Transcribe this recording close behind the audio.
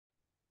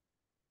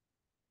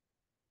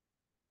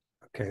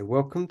Okay,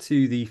 welcome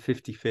to the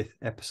 55th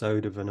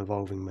episode of an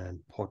Evolving Man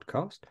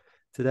podcast.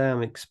 Today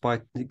I'm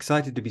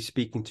excited to be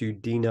speaking to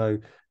Dino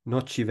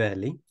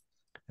Nocivelli.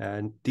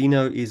 And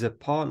Dino is a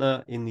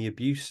partner in the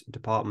abuse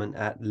department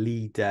at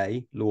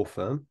Leigh law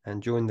firm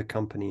and joined the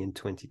company in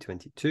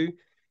 2022.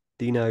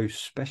 Dino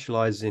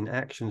specialises in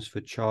actions for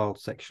child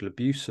sexual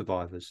abuse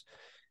survivors.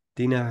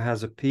 Dino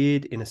has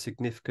appeared in a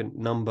significant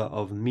number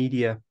of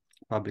media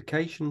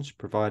publications,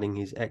 providing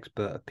his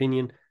expert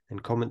opinion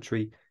and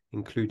commentary,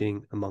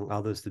 including, among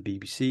others, the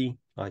BBC,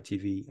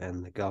 ITV,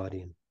 and The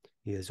Guardian.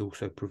 He has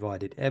also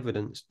provided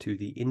evidence to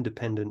the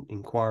Independent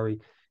Inquiry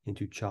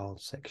into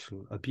Child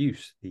Sexual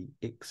Abuse, the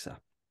IICSA.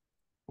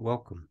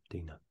 Welcome,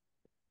 Dino.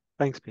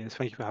 Thanks, Piers.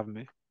 Thank you for having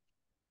me.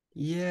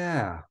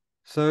 Yeah.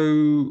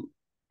 So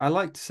I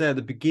like to say at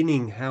the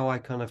beginning how I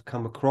kind of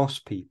come across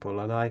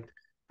people, and I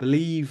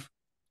believe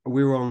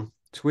we were on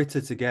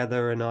Twitter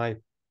together, and I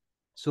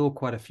saw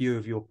quite a few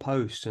of your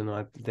posts, and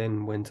I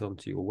then went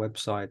onto your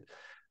website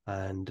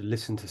and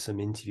listened to some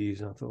interviews,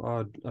 and I thought,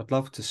 oh, I'd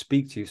love to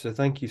speak to you. So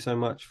thank you so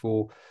much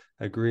for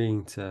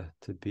agreeing to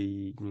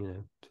be,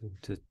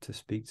 to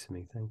speak to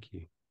me. Thank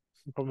you.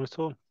 No problem at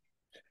all.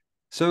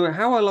 So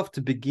how I love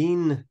to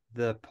begin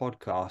the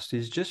podcast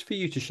is just for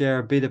you to share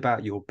a bit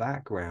about your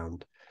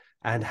background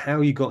and how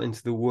you got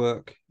into the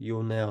work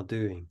you're now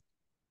doing.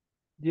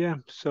 Yeah,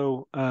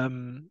 so I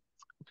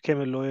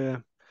became a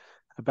lawyer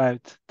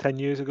about 10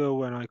 years ago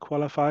when I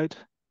qualified.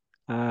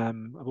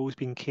 I've always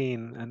been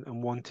keen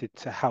and wanted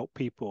to help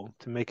people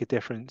to make a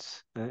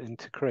difference and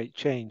to create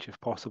change if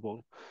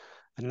possible.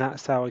 And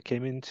that's how I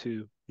came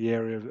into the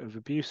area of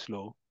abuse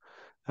law,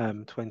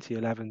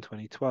 2011,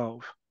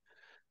 2012.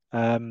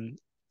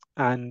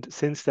 And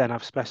since then,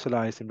 I've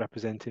specialised in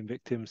representing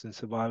victims and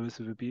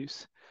survivors of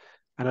abuse.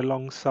 And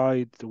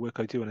alongside the work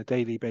I do on a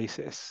daily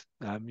basis,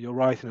 you're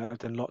right, and I've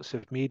done lots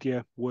of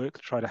media work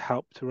to try to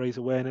help to raise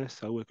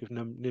awareness. I work with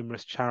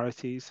numerous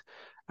charities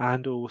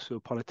and also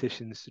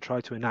politicians to try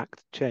to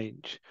enact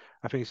change.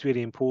 I think it's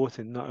really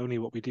important, not only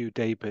what we do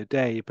day per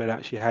day, but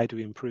actually how do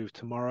we improve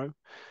tomorrow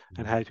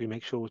and how do we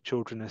make sure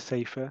children are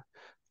safer.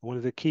 One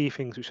of the key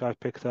things which I've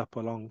picked up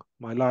along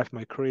my life,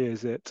 my career,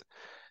 is that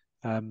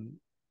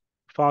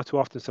far too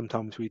often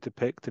sometimes we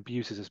depict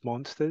abusers as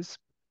monsters.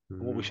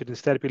 And what we should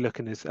instead be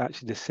looking at is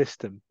actually the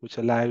system which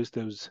allows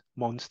those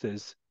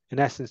monsters, in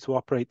essence, to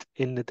operate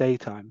in the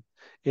daytime,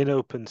 in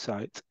open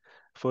sight,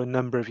 for a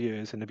number of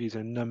years and abuse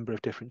a number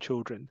of different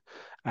children.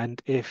 And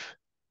if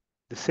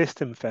the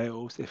system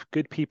fails, if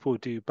good people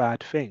do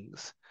bad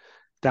things,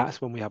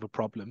 that's when we have a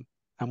problem.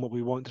 And what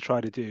we want to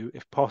try to do,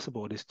 if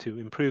possible, is to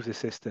improve the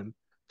system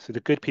so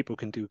the good people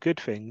can do good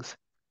things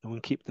and we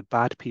can keep the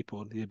bad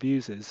people, the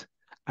abusers,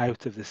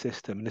 out of the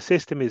system. And the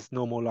system is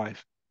normal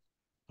life,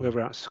 whether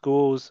at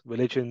schools,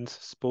 religions,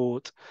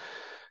 sport,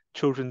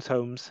 children's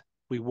homes.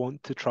 We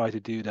want to try to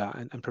do that,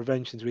 and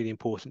prevention is really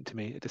important to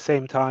me. At the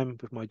same time,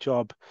 with my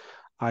job,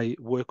 I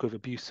work with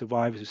abuse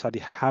survivors who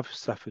sadly have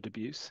suffered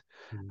abuse,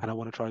 and I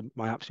want to try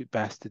my absolute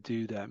best to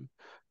do them.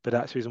 But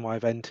that's the reason why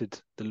I've entered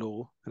the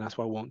law, and that's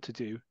what I want to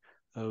do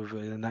over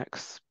the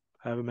next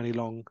however many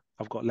long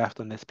I've got left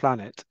on this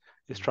planet,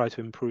 is try to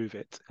improve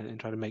it and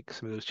try to make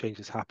some of those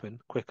changes happen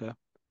quicker.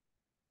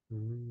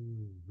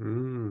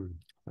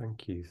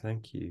 Thank you.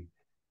 Thank you.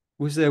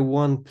 Was there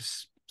one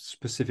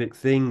specific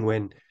thing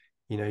when,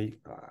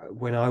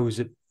 when I was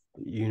at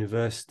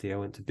university, I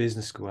went to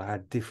business school, I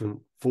had different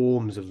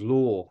forms of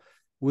law.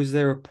 Was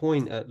there a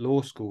point at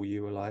law school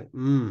you were like,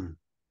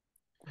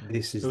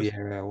 this is the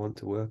area I want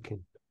to work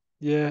in?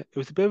 Yeah, it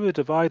was a bit of a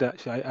divide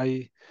actually.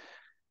 I've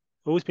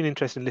always been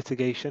interested in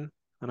litigation,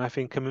 and I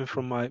think coming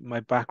from my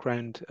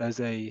background as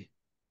a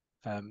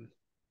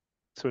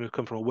sort of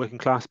come from a working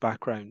class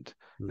background,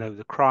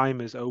 the crime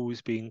has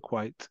always been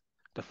quite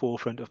the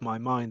forefront of my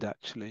mind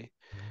actually.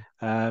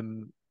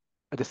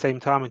 At the same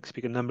time, I can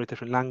speak a number of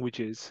different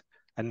languages,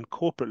 and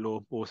corporate law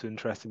also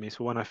interested me.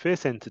 So when I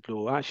first entered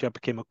law, actually I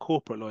became a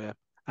corporate lawyer,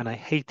 and I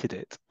hated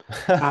it.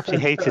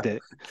 Absolutely hated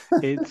it.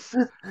 It's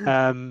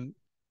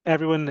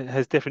everyone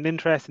has different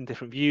interests and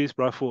different views,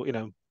 but I thought,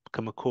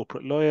 become a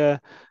corporate lawyer,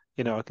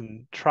 I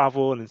can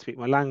travel and speak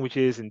my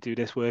languages and do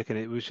this work, and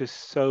it was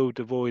just so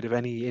devoid of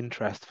any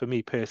interest for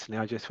me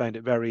personally. I just found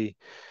it very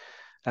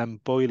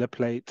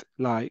boilerplate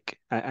like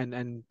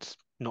and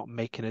not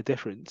making a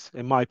difference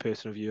in my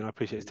personal view, and I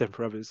appreciate it's different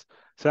for others.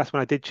 So that's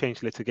when I did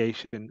change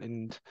litigation,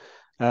 and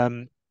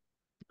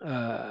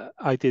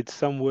I did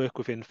some work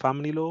within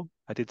family law.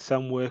 I did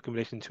some work in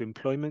relation to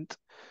employment,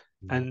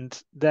 and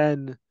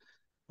then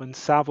when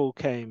Saville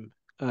came,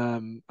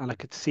 and I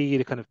could see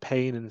the kind of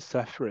pain and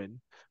suffering,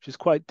 which is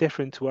quite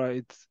different to what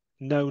I'd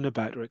known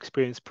about or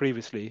experienced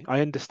previously. I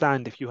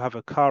understand if you have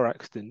a car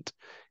accident,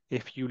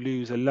 if you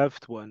lose a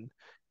loved one,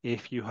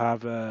 if you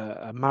have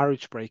a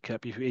marriage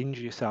breakup, if you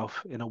injure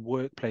yourself in a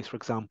workplace, for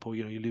example,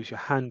 you lose your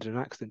hand in an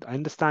accident. I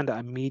understand that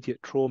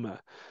immediate trauma,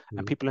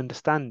 and people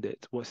understand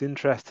it. What's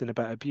interesting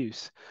about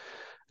abuse,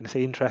 and I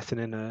say interesting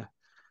in a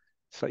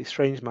slightly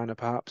strange manner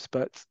perhaps,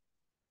 but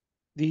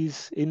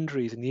these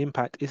injuries and the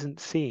impact isn't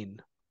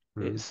seen.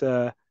 It's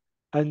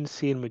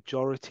unseen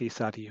majority,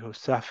 sadly, who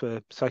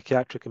suffer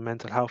psychiatric and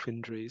mental health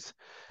injuries.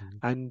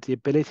 Mm-hmm. And the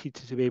ability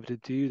to be able to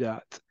do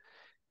that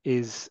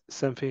is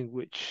something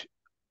which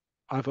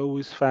I've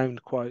always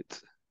found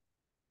quite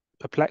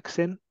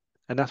perplexing.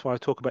 And that's why I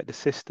talk about the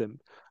system.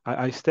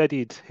 I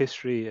studied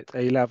history at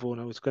A level and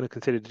I was going to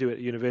consider to do it at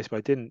university, but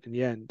I didn't in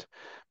the end.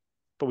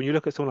 But when you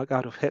look at someone like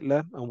Adolf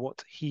Hitler and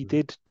what he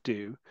did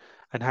do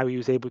and how he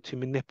was able to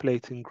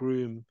manipulate and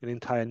groom an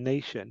entire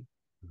nation,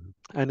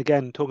 and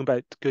again, talking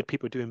about good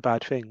people doing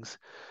bad things,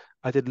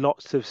 I did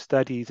lots of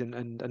studies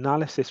and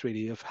analysis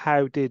really of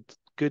how did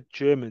good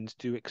Germans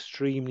do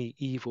extremely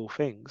evil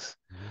things.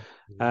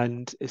 Mm-hmm.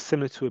 And it's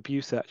similar to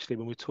abuse, actually,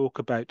 when we talk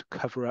about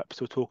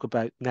cover-ups or talk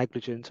about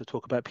negligence or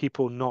talk about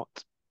people not,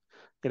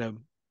 you know,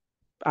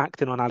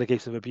 acting on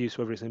allegations of abuse,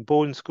 whether it's in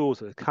boarding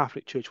schools or the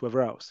Catholic Church,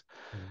 wherever else.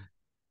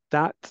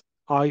 That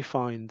I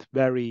find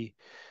very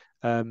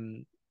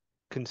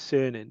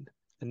concerning,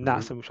 and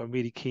that's Mm-hmm. something which I'm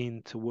really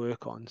keen to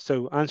work on.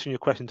 So answering your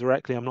question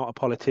directly, I'm not a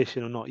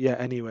politician, or not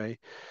yet anyway.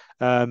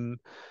 Um,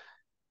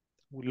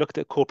 we looked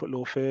at corporate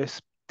law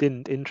first,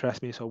 didn't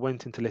interest me, so I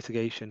went into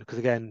litigation because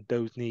again,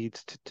 those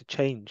needs to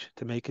change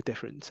to make a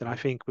difference. And I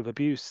think with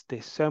abuse,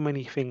 there's so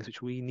many things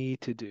which we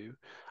need to do.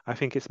 I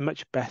think it's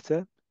much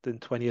better than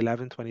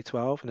 2011,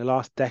 2012. In the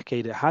last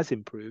decade, it has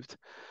improved,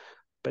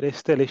 but there's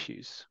still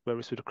issues, whether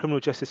it's with the criminal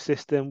justice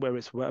system, whether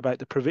it's about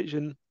the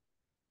provision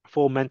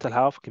for mental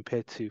health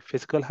compared to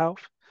physical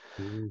health,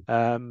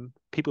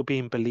 people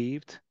being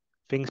believed,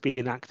 things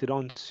being acted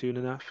on soon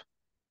enough.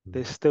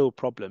 There's still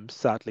problems,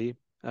 sadly,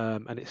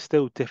 and it's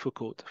still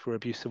difficult for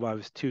abuse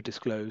survivors to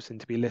disclose and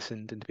to be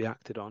listened and to be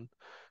acted on.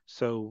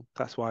 So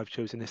that's why I've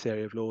chosen this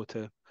area of law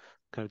to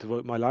kind of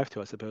devote my life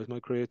to, I suppose, my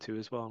career to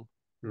as well.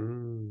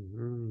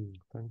 Mm-hmm.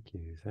 Thank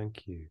you.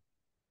 Thank you.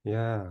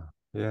 Yeah.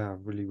 Yeah. I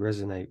really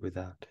resonate with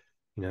that.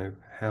 You know,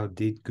 how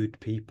did good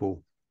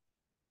people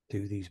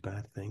do these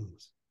bad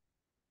things?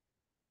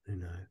 You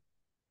know,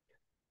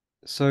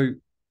 so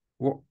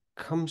what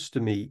comes to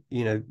me,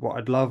 what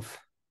I'd love,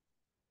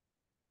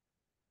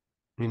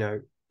 you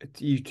know,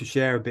 you to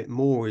share a bit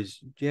more is,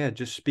 yeah,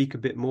 just speak a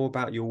bit more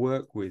about your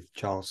work with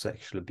child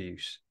sexual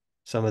abuse,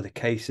 some of the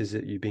cases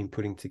that you've been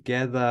putting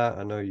together.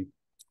 I know you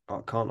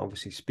can't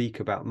obviously speak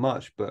about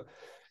much, but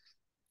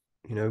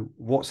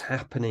what's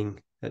happening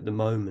at the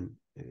moment.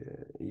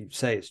 You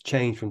say it's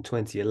changed from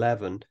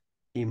 2011.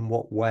 In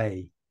what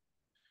way?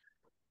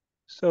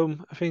 So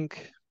I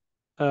think,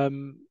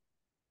 um,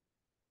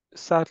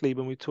 sadly,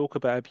 when we talk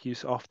about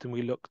abuse, often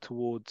we look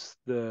towards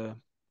the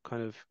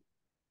kind of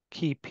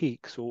key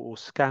peaks or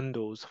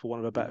scandals, for want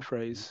of a better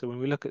phrase. So when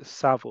we look at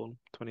Savile,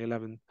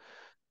 2011,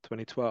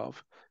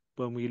 2012,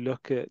 when we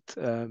look at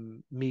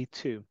Me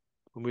Too,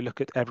 when we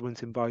look at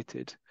Everyone's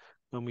Invited,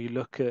 when we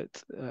look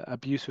at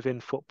abuse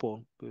within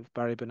football with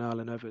Barry Bernal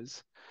and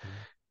others,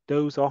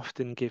 those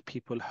often give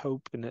people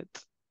hope in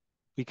that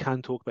we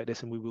can talk about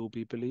this and we will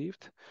be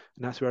believed.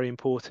 And that's very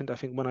important. I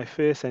think when I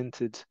first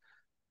entered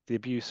the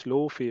abuse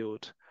law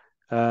field,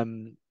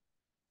 um,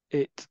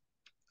 it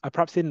I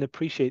perhaps didn't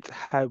appreciate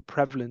how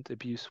prevalent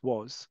abuse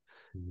was,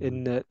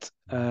 in that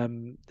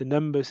the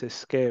numbers are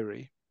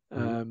scary,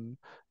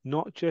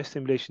 not just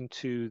in relation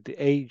to the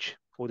age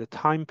or the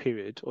time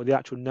period or the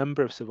actual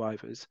number of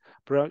survivors,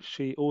 but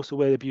actually also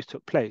where the abuse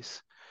took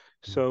place.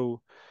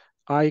 So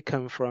I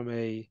come from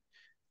an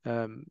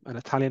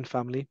Italian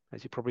family,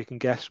 as you probably can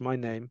guess from my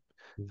name.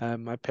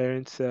 My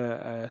parents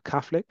are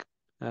Catholic,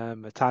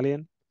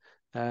 Italian.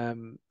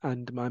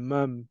 And my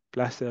mum,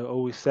 bless her,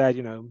 always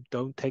said,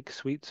 don't take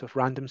sweets of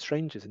random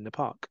strangers in the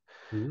park.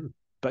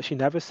 But she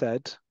never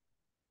said,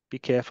 be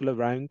careful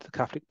around the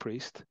Catholic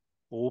priest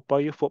or by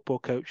your football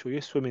coach or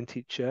your swimming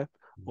teacher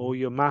or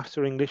your maths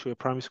or English or your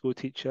primary school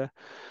teacher.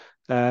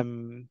 I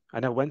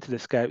never went to the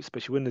Scouts,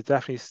 but she wouldn't have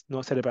definitely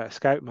not said about a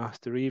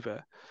Scoutmaster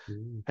either.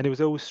 And it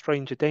was always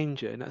stranger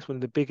danger. And that's one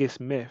of the biggest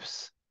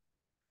myths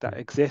that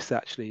exists,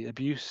 actually.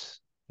 Abuse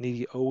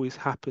nearly always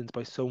happens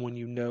by someone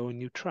you know and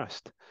you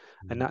trust.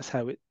 And that's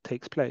how it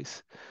takes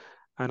place.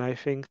 And I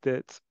think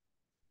that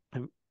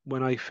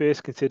when I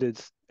first considered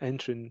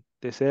entering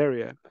this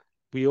area,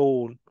 we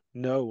all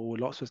know, or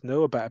lots of us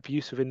know, about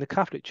abuse within the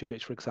Catholic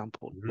Church, for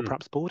example, or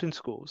perhaps boarding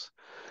schools,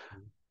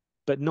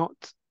 but not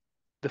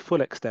the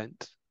full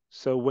extent.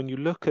 So when you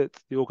look at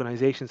the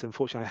organizations,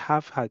 unfortunately, I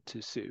have had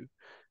to sue,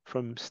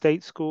 from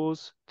state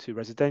schools to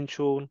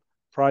residential,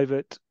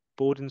 private,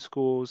 boarding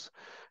schools,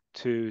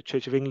 to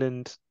Church of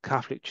England,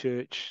 Catholic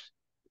Church,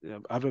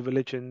 other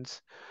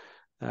religions,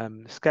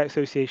 Scout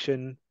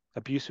Association,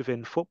 abuse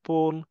within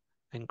football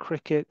and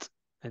cricket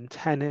and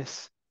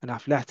tennis and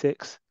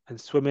athletics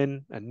and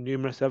swimming and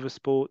numerous other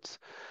sports,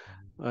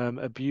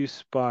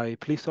 abuse by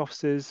police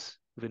officers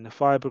within the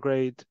fire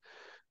brigade,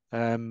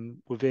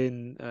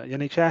 within the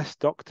NHS,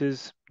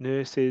 doctors,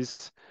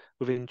 nurses,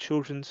 within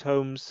children's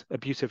homes,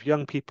 abuse of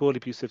young people,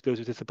 abuse of those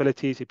with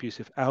disabilities, abuse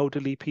of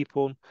elderly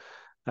people,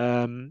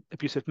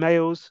 abuse of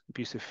males,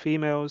 abuse of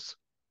females,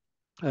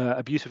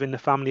 abuse within the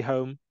family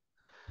home.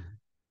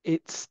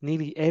 It's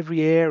nearly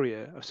every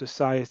area of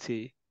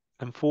society.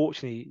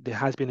 Unfortunately, there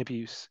has been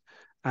abuse,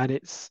 and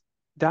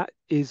that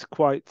is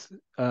quite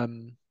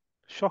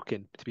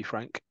shocking, to be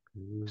frank.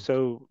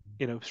 So,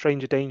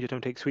 stranger danger,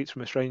 don't take sweets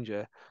from a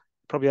stranger,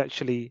 probably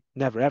actually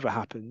never ever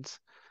happens.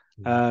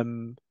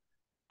 And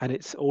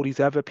it's all these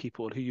other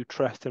people who you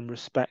trust and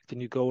respect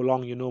and you go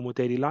along your normal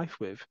daily life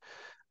with.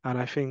 And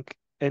I think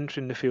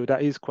entering the field,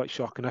 that is quite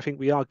shocking. I think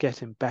we are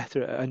getting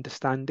better at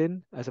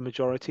understanding as a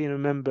majority. And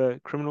remember,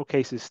 criminal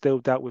cases still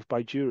dealt with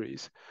by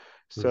juries.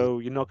 So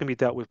you're not going to be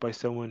dealt with by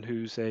someone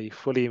who's a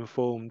fully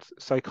informed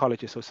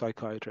psychologist or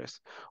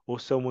psychiatrist, or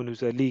someone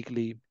who's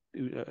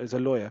as a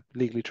lawyer,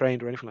 legally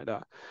trained or anything like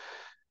that.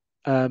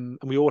 And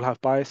we all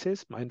have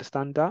biases. I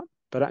understand that.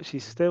 But actually,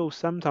 still,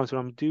 sometimes when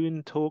I'm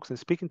doing talks and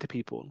speaking to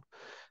people,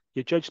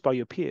 you're judged by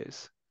your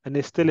peers. And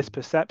there's still this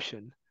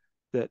perception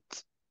that,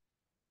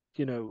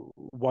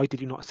 why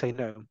did you not say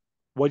no?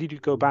 Why did you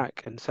go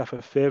back and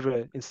suffer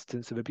further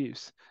instances of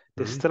abuse?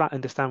 There's still that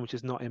understanding which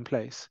is not in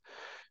place.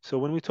 So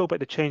when we talk about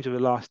the change of the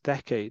last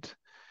decade,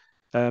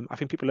 I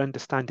think people are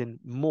understanding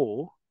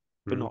more,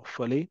 but not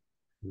fully.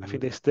 I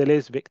think there still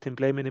is victim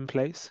blaming in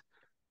place.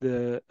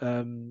 The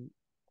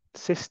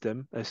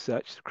system as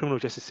such, the criminal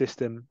justice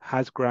system,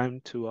 has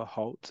ground to a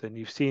halt, and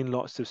you've seen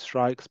lots of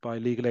strikes by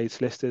legal aid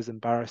solicitors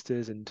and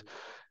barristers and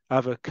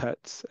other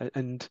cuts.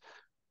 And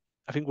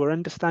I think we're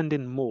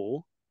understanding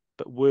more,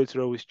 but words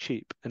are always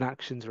cheap and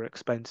actions are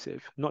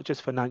expensive, not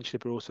just financially,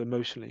 but also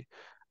emotionally.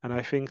 And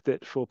I think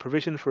that for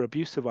provision for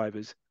abuse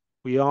survivors,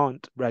 we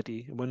aren't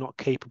ready and we're not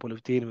capable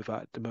of dealing with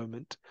that at the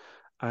moment.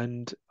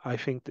 And I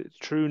think that the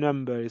true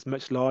number is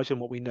much larger than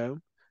what we know.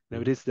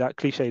 It is that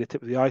cliche, the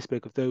tip of the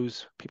iceberg of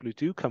those people who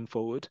do come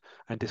forward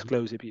and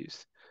disclose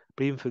abuse.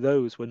 But even for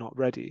those, we're not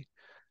ready.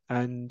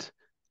 And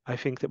I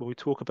think that when we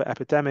talk about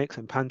epidemics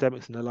and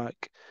pandemics and the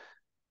like,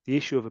 the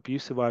issue of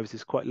abuse survivors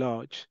is quite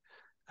large.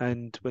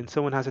 And when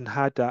someone hasn't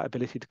had that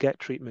ability to get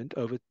treatment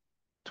over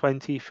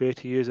 20,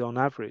 30 years on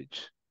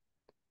average,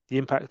 the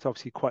impact is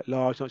obviously quite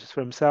large, not just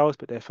for themselves,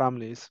 but their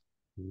families.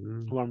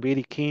 What I'm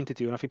really keen to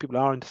do, and I think people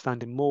are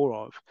understanding more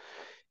of,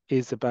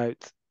 is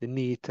about the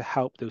need to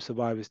help those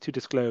survivors to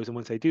disclose. And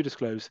once they do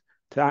disclose,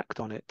 to act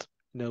on it.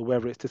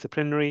 Whether it's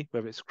disciplinary,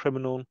 whether it's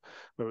criminal,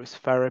 whether it's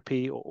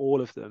therapy, or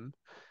all of them,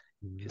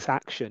 it's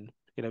action.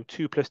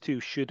 2 + 2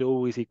 should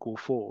always equal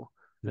 4.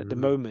 And at the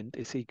moment,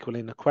 it's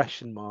equaling a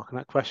question mark, and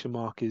that question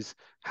mark is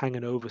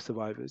hanging over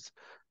survivors.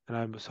 And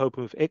I was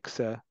hoping with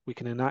IICSA, we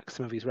can enact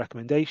some of these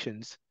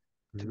recommendations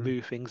to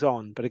move things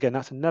on. But again,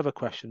 that's another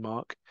question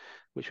mark,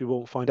 which we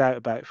won't find out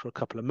about for a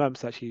couple of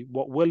months. Actually,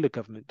 what will the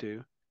government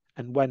do?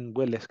 And when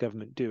will this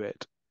government do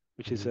it?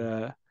 Which is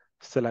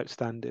still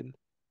outstanding.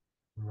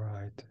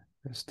 Right.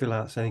 It's still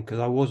outstanding because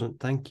I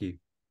wasn't, thank you.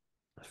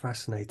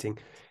 Fascinating.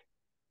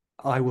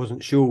 I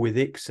wasn't sure with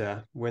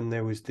IICSA when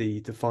there was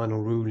the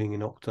final ruling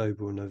in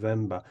October or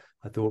November.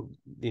 I thought,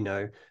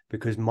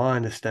 because my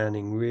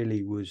understanding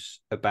really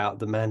was about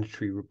the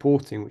mandatory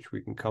reporting, which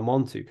we can come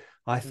on to.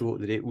 I thought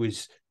that it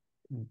was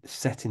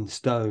set in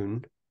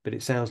stone, but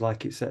it sounds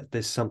like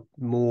there's some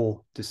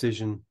more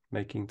decision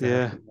making to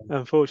happen.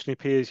 Unfortunately,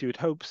 Piers, you would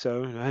hope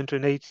so.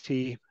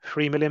 £183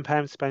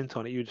 million spent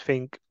on it. You'd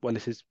think, well,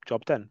 this is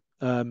job done.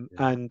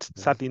 And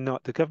sadly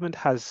not. The government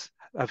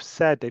have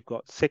said they've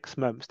got 6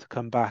 months to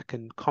come back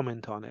and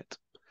comment on it.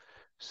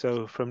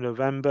 So from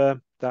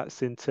November,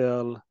 that's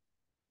until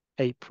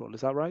April.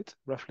 Is that right?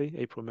 Roughly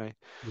April, May.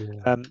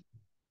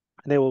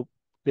 And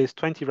there's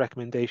 20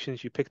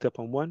 recommendations. You picked up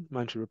on one,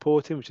 mandatory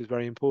reporting, which is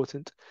very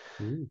important.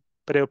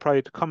 But they'll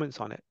probably comments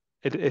on it.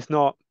 It's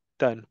not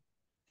done.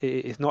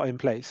 It's not in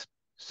place.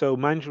 So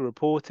mandatory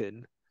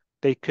reporting,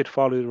 they could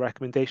follow the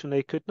recommendation,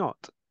 they could not.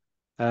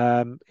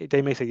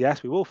 They may say,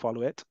 yes, we will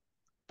follow it.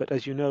 But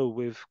as you know,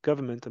 with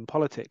government and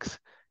politics,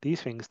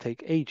 these things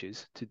take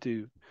ages to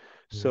do.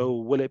 So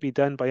will it be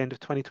done by end of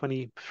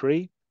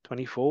 2023,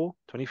 24,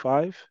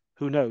 25?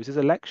 Who knows? There's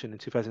election in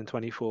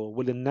 2024.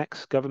 Will the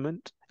next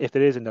government, if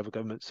there is another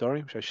government,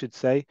 sorry, which I should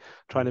say,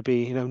 trying to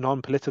be,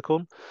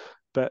 non-political,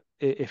 but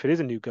if it is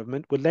a new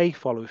government, will they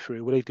follow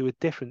through? Will they do a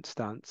different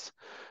stance?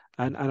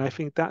 And I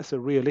think that's a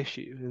real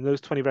issue. And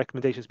those 20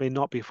 recommendations may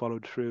not be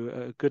followed through.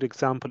 A good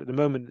example at the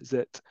moment is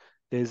that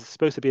there's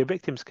supposed to be a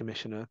victims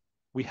commissioner.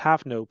 We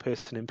have no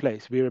person in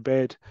place. Vera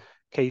Baird,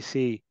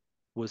 KC,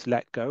 was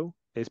let go.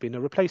 There's been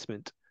a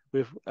replacement.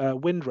 With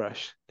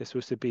Windrush, there's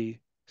supposed to be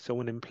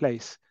someone in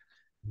place.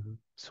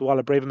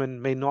 Suella Braverman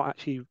may not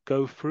actually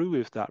go through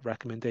with that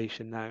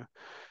recommendation now.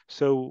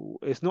 So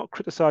it's not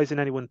criticizing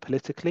anyone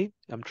politically.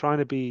 I'm trying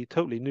to be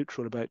totally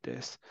neutral about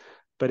this.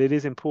 But it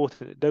is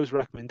important that those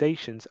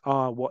recommendations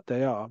are what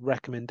they are,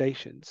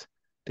 recommendations.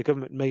 The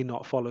government may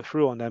not follow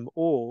through on them,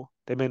 or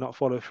they may not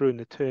follow through in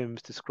the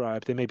terms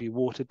described. They may be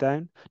watered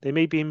down. They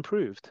may be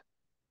improved,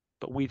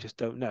 but we just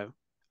don't know.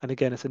 And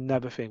again, it's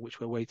another thing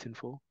which we're waiting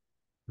for.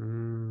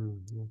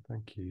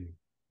 Thank you.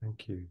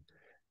 Thank you.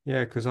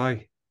 Yeah, because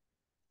I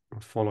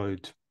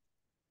followed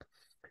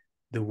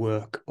the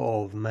work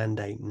of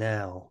Mandate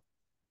Now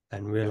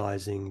and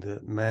realizing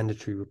that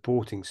mandatory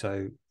reporting.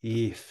 So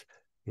if,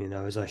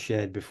 as I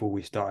shared before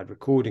we started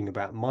recording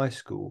about my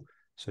school,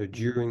 so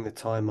during the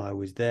time I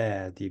was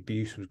there, the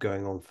abuse was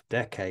going on for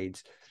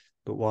decades.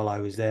 but while I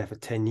was there for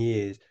 10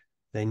 years,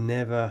 they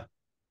never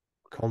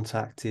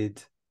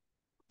contacted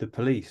the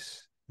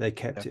police. They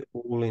kept Yeah. it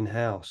all in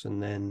house,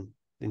 and then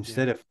Yeah.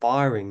 instead of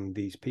firing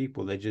these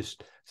people, they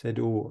just said,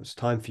 "Oh, it's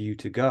time for you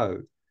to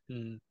go."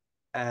 Mm.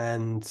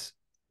 And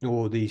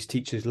all these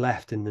teachers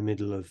left in the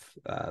middle of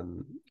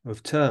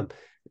term.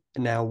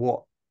 Now,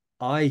 what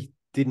I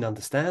didn't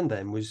understand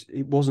then was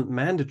it wasn't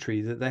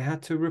mandatory that they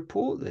had to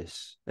report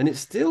this, and it's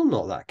still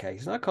not that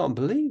case. And I can't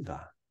believe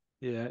that.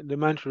 Yeah, the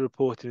mandatory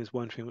reporting is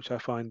one thing which I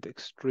find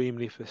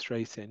extremely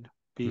frustrating, Mm.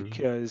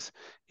 because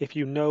if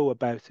you know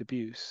about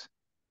abuse,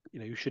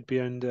 you should be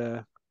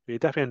you're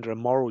definitely under a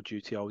moral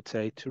duty, I would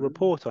say, to Mm.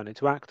 report on it,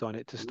 to act on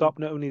it, to stop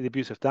not only the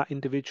abuse of that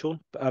individual,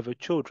 but other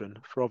children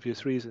for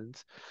obvious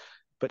reasons.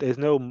 But there's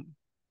no,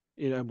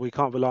 we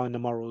can't rely on the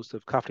morals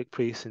of Catholic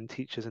priests and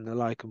teachers and the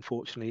like,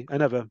 unfortunately,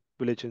 and other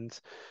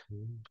religions,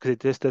 Mm. because it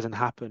just doesn't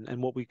happen.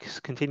 And what we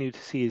continue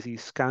to see is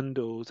these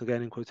scandals,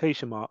 again in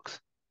quotation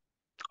marks,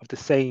 of the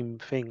same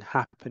thing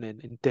happening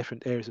in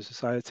different areas of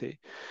society.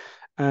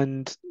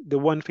 And the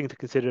one thing to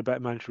consider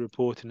about mandatory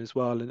reporting as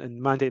well,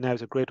 and Mandate Now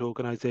is a great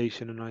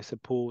organization, and I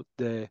support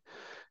their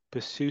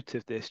pursuit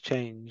of this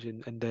change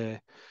and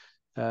their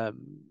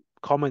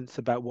comments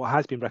about what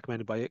has been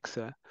recommended by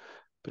IICSA.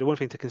 But the one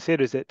thing to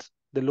consider is that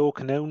the law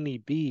can only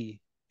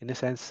be, in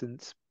this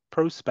instance,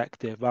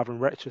 prospective rather than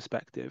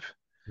retrospective.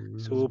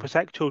 So we'll Mm.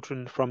 protect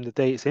children from the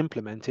day it's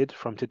implemented,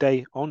 from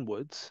today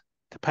onwards,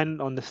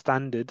 dependent on the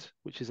standard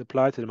which is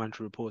applied to the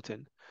mandatory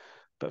reporting.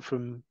 But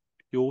from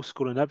your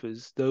school and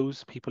others,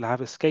 those people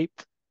have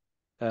escaped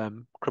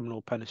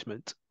criminal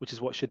punishment, which is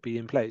what should be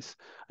in place.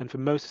 And for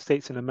most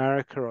states in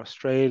America,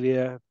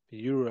 Australia,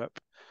 Europe,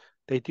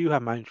 they do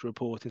have mandatory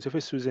reporting. So if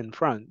this was in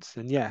France,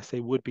 then yes, they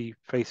would be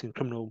facing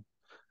criminal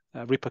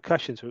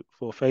repercussions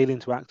for failing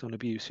to act on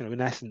abuse. In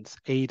essence,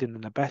 aiding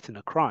and abetting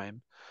a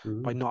crime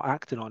by Mm. not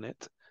acting on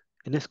it.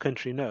 In this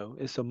country, no,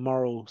 it's a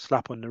moral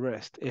slap on the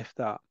wrist, if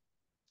that.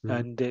 Mm.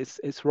 And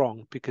it's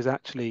wrong, because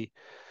actually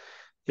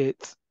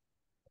it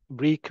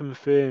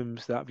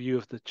reconfirms that view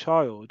of the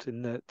child,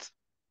 in that,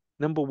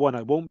 number one,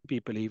 I won't be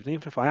believed. And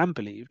even if I am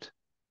believed,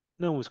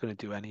 no one's going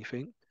to do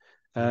anything.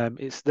 Mm.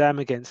 It's them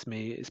against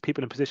me. It's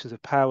people in positions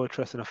of power,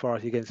 trust, and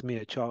authority against me,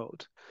 a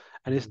child.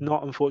 And it's Mm.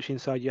 not, unfortunately,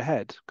 inside your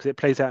head, because it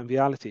plays out in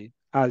reality,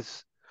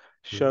 as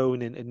Mm.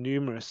 shown in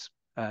numerous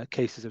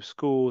cases of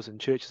schools and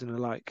churches and the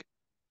like.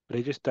 But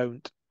they just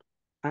don't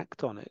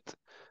act on it.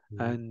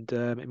 Mm.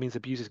 And it means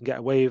abusers can get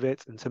away with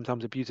it. And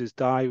sometimes abusers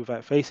die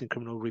without facing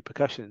criminal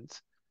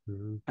repercussions.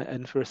 Mm.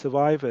 And for a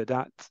survivor,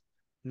 that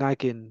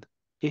nagging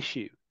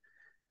issue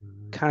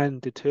Mm. can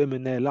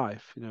determine their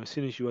life. As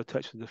soon as you are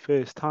touched for the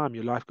first time,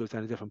 your life goes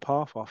down a different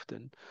path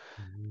often.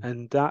 Mm.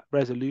 And that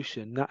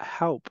resolution, that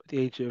help at the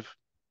age of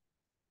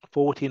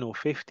 14 or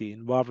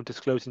 15, rather than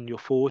disclosing your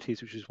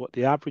 40s, which is what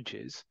the average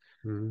is,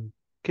 Mm.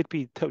 could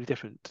be totally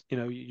different.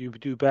 You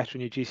do better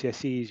in your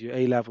GCSEs, your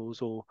A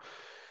levels, or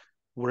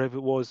whatever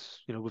it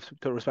was, with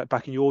total respect,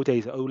 back in your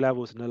days at O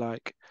levels and the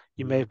like.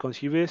 You may have Mm. gone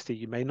to university,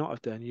 you may not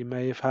have done. You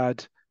may have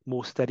had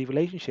more steady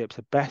relationships,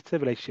 a better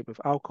relationship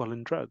with alcohol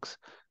and drugs.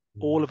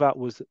 All Mm. of that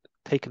was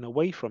taken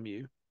away from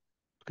you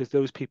because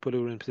those people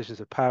who were in positions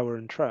of power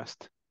and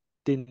trust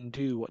didn't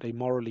do what they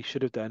morally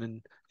should have done,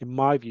 and in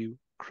my view,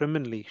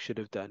 criminally should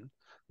have done.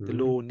 The Mm.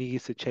 law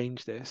needs to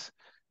change this.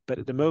 But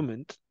at the Mm.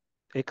 moment,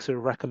 ICSA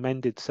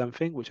recommended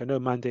something, which I know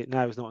Mandate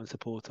Now is not in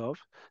support of,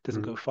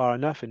 doesn't go Mm. far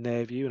enough in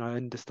their view, and I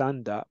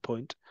understand that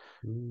point,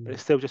 but Mm.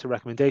 it's still just a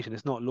recommendation.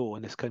 It's not law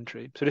in this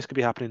country. So this could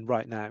be happening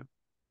right now,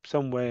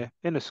 somewhere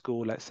in a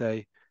school, let's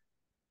say,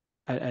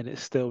 and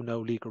it's still no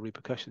legal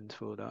repercussions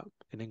for that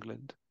in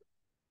England.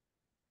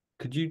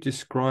 Could you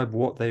describe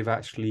what they've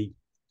actually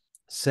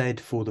said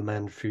for the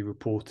mandatory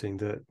reporting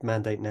that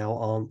Mandate Now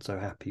aren't so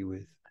happy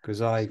with?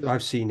 Because I've So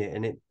I've seen it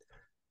and it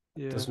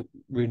yeah. doesn't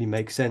really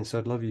make sense. So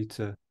I'd love you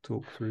to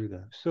talk through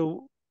that.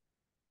 So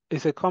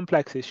it's a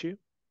complex issue,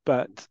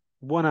 but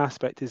one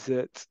aspect is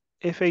that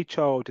if a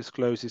child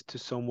discloses to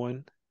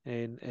someone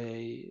in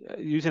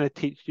using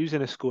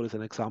a school as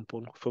an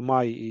example for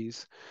my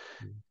ease,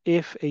 Mm.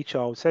 if a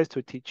child says to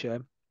a teacher,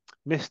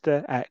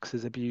 Mr. X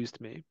has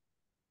abused me,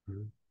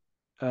 Mm.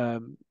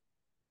 um,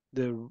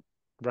 the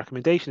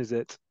recommendation is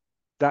that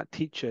that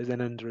teacher is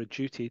then under a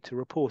duty to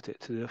report it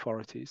to the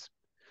authorities.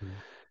 Mm.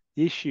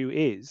 The issue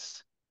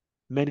is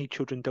many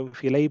children don't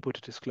feel able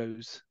to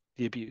disclose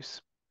the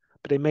abuse,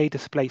 but they may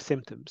display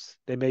symptoms.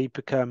 They may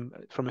become,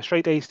 from a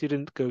straight A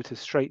student, go to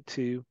straight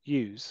to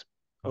U's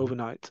Mm.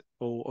 overnight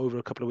or over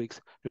a couple of weeks.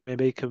 They may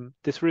become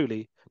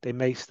disruly. They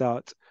may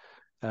start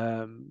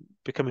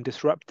becoming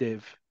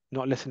disruptive,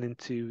 not listening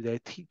to their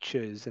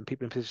teachers and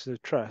people in positions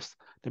of trust.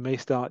 They may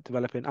start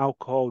developing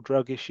alcohol,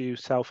 drug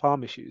issues,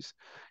 self-harm issues.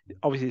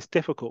 Obviously, it's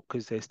difficult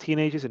because there's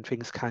teenagers and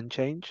things can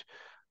change,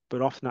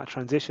 but often that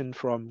transition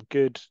from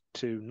good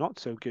to not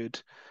so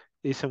good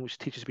is something which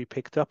teachers be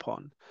picked up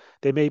on.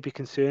 There may be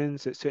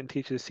concerns that certain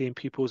teachers are seeing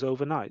pupils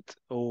overnight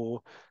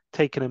or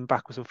taking them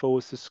backwards and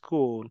forwards to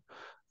school,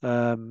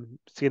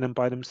 seeing them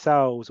by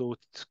themselves, or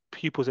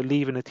pupils are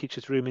leaving a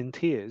teacher's room in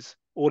tears.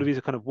 All of these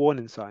are kind of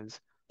warning signs.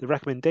 the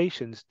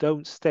recommendations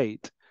don't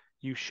state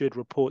you should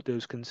report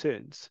those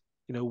concerns.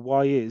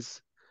 Why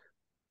is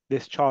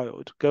this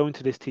child going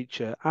to this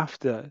teacher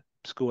after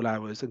school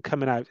hours and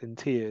coming out in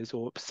tears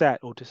or upset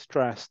or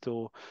distressed,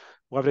 or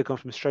why have they gone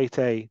from straight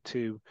A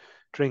to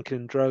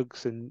drinking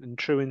drugs and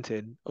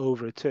truanting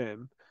over a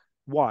term?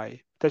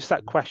 Why? There's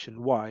that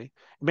question, why? It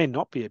may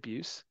not be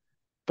abuse,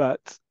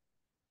 but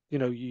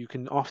you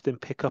can often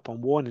pick up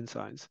on warning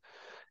signs.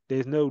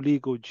 There's no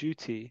legal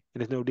duty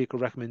and there's no legal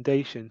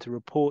recommendation to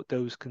report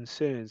those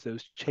concerns,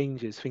 those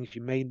changes, things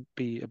you may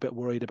be a bit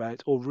worried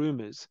about, or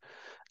rumours,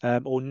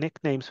 or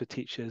nicknames for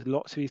teachers.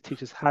 Lots of these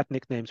teachers had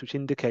nicknames which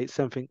indicate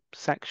something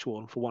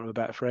sexual, for want of a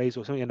better phrase,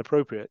 or something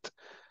inappropriate.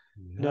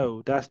 Yeah.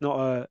 No, that's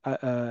not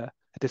a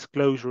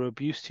disclosure of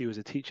abuse to you as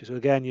a teacher. So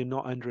again, you're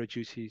not under a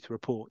duty to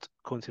report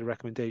according to the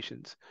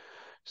recommendations.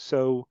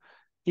 So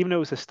even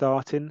though it's a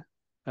starting,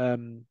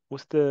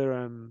 what's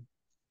the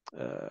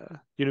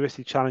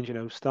university challenge,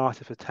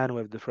 starter for 10,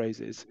 whatever the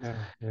phrase is. Yeah.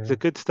 It's Yeah. a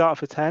good start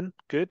for 10,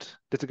 good.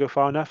 Does it go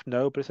far enough?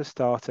 No, but it's a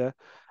starter.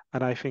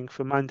 And I think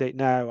for mandate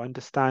now, I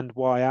understand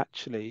why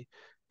actually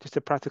just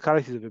the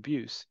practicalities of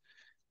abuse,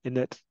 in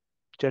that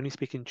generally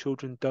speaking,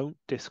 children don't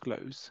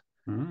disclose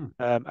Mm.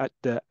 at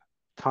the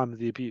time of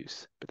the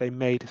abuse, but they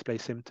may display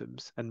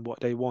symptoms. And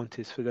what they want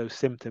is for those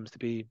symptoms to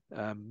be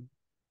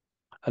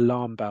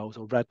alarm bells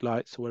or red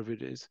lights or whatever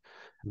it is,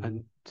 Mm.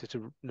 and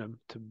to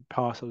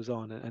pass those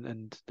on,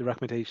 and the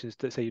recommendations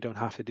that say you don't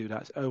have to do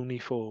that. It's only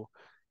for,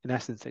 in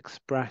essence,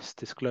 express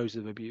disclosure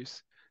of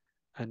abuse.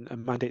 And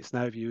mandates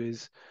now view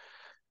is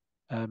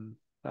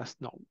that's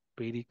not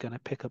really going to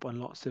pick up on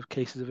lots of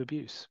cases of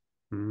abuse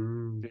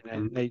Mm. in their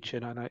Mm. nature.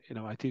 And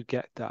I do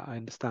get that, I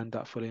understand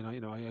that fully,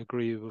 and I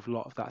agree with a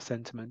lot of that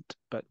sentiment.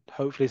 But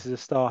hopefully this is a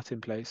start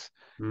in place,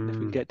 and if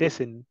we can Mm. get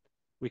this in,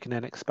 we can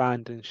then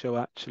expand and show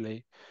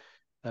actually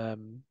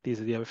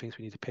these are the other things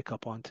we need to pick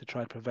up on to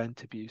try to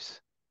prevent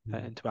abuse,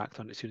 Mm. and to act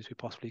on it as soon as we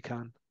possibly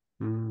can.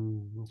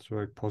 That's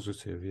very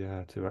positive,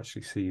 yeah, to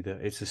actually see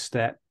that it's a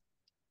step.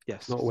 It's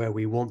Yes, not where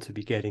we want to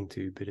be getting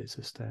to, but it's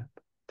a step.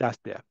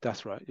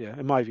 that's right. Yeah,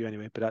 in my view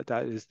anyway. But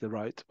that is the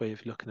right way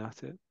of looking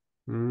at it.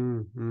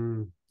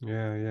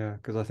 Yeah, yeah.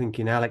 Because I think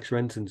in Alex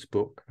Renton's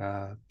book,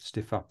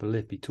 Stiff Upper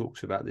Lip, he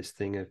talks about this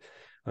thing of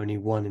only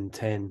 1 in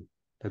 10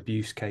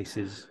 abuse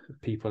cases,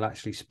 people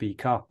actually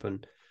speak up.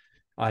 And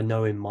I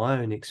know in my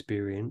own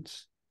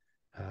experience,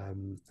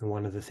 and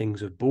one of the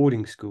things of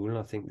boarding school, and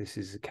I think this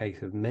is the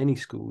case of many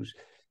schools,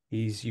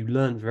 is you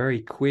learn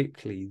very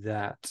quickly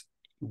that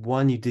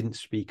one, you didn't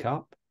speak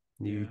up,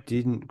 you Yeah,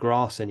 didn't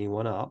grass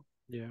anyone up,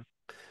 yeah,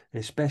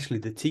 especially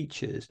the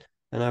teachers.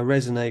 And I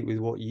resonate with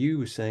what you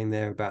were saying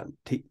there about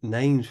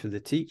names for the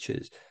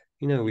teachers.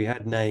 We mm,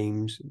 had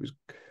names.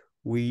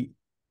 We,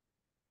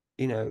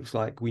 it's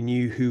like we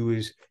knew who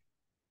was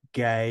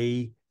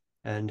gay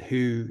and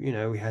who,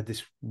 we had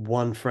this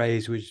one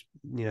phrase which,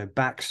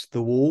 backs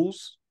the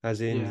walls,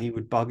 as in yeah, he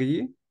would bugger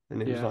you.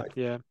 And it was yeah, like,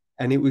 yeah,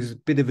 and it was a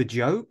bit of a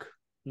joke,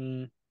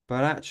 mm,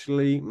 but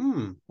actually,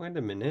 wait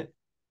a minute,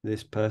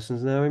 this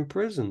person's now in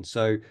prison.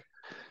 So,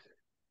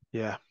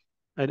 yeah.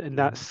 And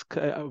that's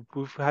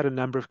we've had a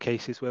number of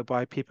cases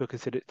whereby people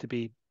consider it to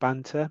be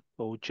banter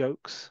or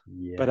jokes,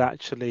 but yeah.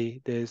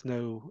 actually there's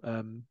no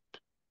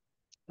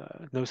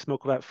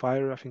smoke without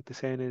fire, I think the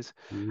saying is.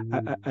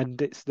 Mm,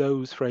 And it's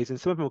those phrases, and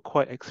some of them are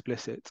quite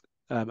explicit,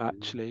 mm,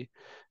 actually,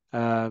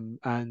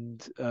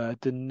 and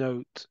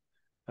denote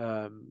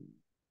um,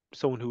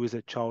 someone who is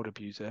a child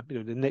abuser.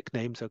 The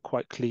nicknames are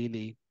quite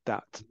clearly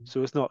that.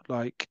 So it's not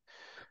like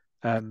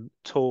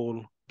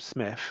tall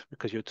Smith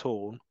because you're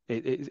tall.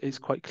 It's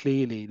quite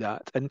clearly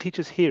that. And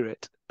teachers hear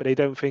it, but they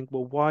don't think,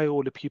 well, why are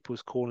all the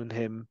pupils calling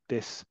him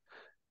this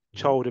mm,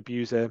 child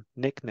abuser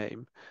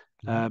nickname?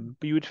 mm,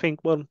 But you would think,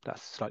 well,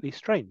 that's slightly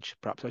strange.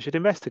 Perhaps I should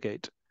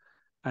investigate.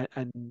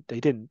 And they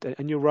didn't.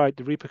 And you're right,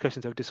 the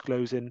repercussions of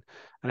disclosing,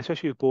 and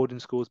especially with boarding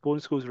schools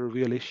are a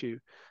real issue.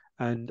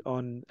 And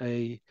on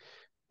a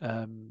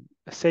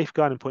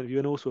safeguarding point of view,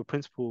 and also a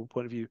principal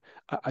point of view,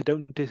 I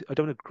don't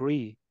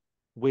agree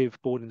with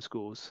boarding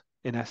schools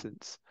in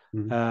essence.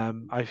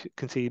 mm, I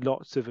can see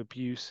lots of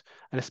abuse,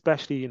 and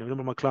especially, a number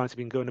of my clients have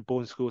been going to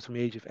boarding schools from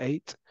the age of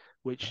 8,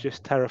 which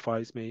just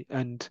terrifies me.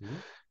 And mm,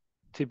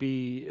 to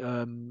be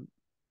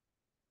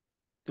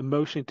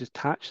emotionally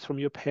detached from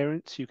your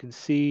parents, you can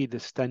see the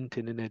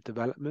stunting in their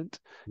development.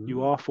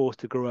 You mm, are forced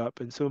to grow up.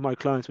 And some of my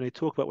clients, when they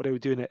talk about what they were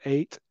doing at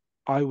 8,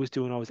 I was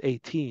doing when I was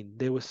 18.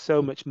 They were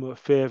so much more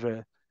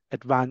further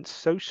advanced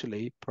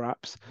socially,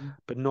 perhaps, mm,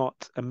 but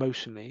not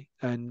emotionally.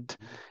 And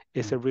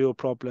it's mm, a real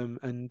problem.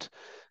 And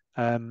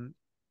um,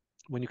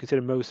 when you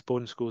consider most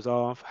boarding schools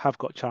have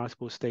got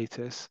charitable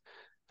status,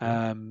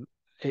 yeah, um,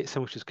 it's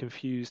something which has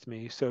confused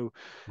me. So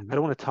I mm,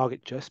 don't want to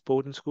target just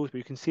boarding schools, but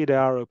you can see they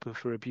are open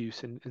for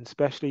abuse, and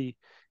especially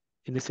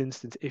in this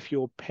instance, if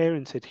your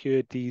parents had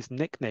heard these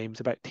nicknames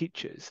about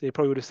teachers, they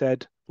probably would have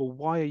said, "Well,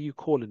 why are you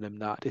calling them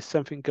that? Is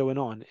something going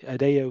on? Are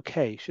they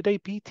okay? Should they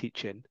be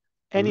teaching?"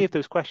 Any mm, of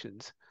those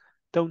questions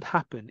don't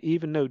happen,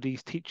 even though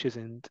these teachers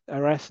in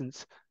our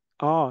essence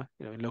are,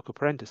 in loco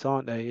parentis,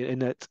 aren't they? In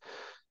that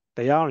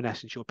They are, in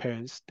essence, your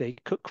parents. They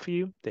cook for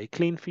you, they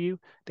clean for you,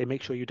 they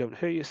make sure you don't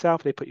hurt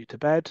yourself, they put you to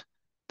bed.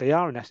 They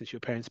are, in essence, your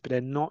parents, but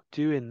they're not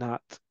doing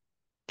that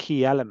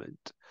key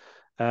element.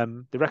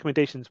 The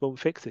recommendations won't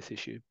fix this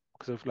issue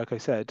because of, like I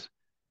said,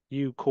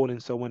 you calling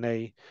someone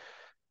a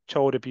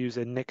child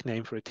abuser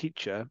nickname for a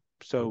teacher.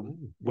 So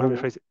whatever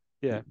the Well, phrase,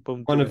 yeah,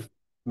 won't one do it. of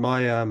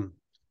my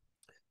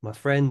my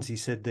friends, he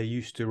said they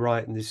used to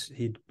write, and this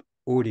he'd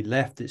already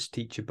left this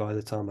teacher by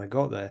the time I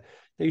got there.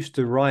 They used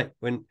to write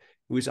when it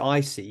was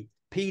icy,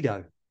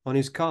 pedo on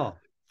his car.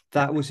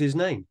 That was his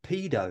name,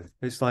 pedo.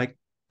 It's like,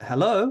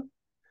 hello.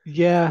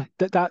 Yeah,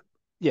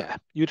 yeah,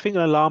 you'd think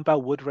an alarm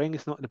bell would ring.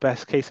 It's not the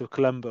best case of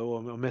Columbo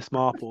or Miss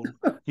Marple.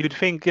 You'd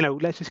think,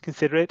 let's just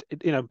consider it.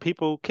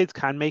 Kids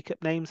can make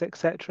up names,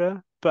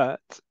 etc.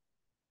 But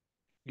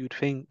you'd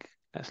think,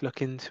 let's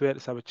look into it.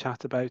 Let's have a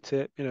chat about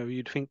it.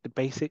 You'd think the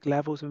basic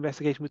levels of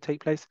investigation would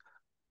take place.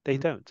 They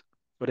don't,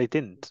 but they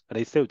didn't, and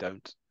they still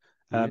don't.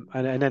 Yeah.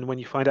 And then when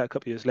you find out a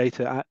couple of years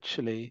later,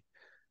 actually,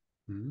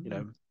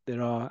 Mm.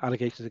 there are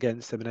allegations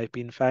against him, and they've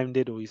been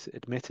founded, or he's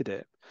admitted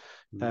it.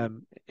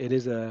 Mm. It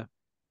is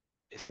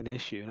it's an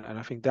issue, and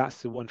I think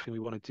that's the one thing we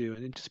want to do.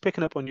 And just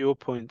picking up on your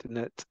point, and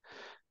that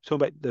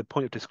talking about the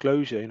point of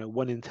disclosure,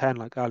 1 in 10,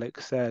 like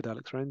Alex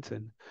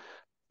Renton,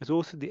 there's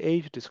also the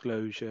age of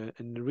disclosure,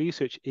 and the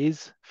research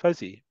is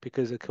fuzzy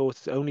because, of course,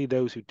 it's only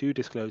those who do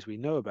disclose we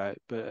know about.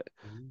 But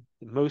Mm.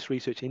 most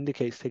research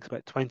indicates it takes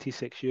about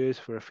 26 years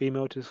for a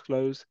female to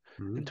disclose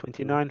and Mm.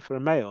 29 for a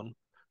male.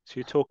 So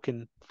you're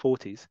talking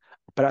 40s,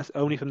 but that's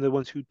only from the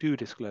ones who do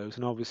disclose.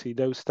 And obviously,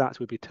 those stats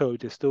would be totally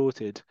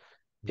distorted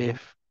Mm.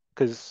 if,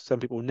 because some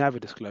people never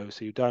disclose.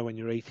 So you die when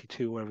you're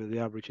 82, wherever the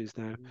average is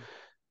now,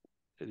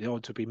 the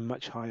odds would be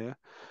much higher.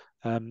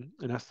 And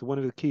that's one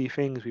of the key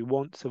things we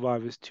want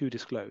survivors to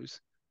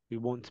disclose. We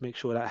want to make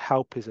sure that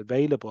help is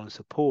available and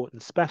support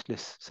and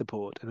specialist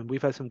support. And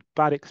we've had some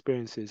bad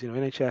experiences.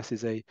 NHS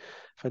is a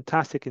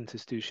fantastic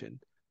institution,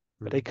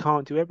 but they Mm.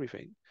 can't do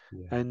everything.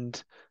 Yeah.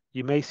 And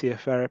you may see a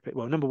therapist.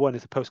 Well, number one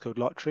is a postcode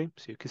lottery.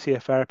 So you can see a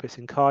therapist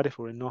in Cardiff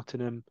or in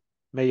Nottingham.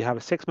 May you have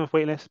a 6-month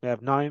wait list, may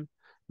have 9,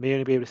 may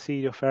only be able to see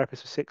your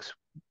therapist for 6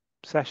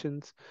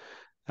 sessions.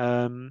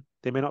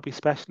 They may not be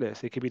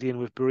specialists. They could be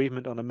dealing with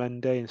bereavement on a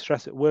Monday and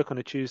stress at work on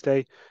a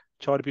Tuesday,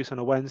 child abuse on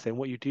a Wednesday. And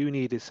what you do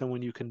need is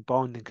someone you can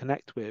bond and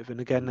connect with.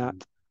 And again, that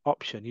Mm.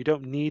 option. You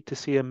don't need to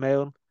see a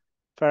male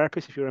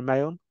therapist if you're a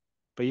male,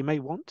 but you may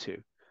want to.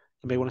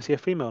 You may want to see a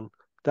female.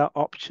 That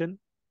option,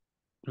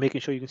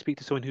 making sure you can speak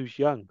to someone who's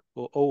young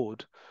or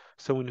old,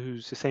 someone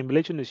who's the same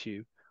religion as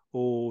you,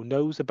 or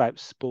knows about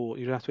sport.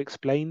 You don't have to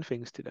explain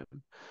things to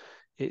them.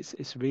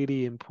 It's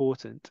really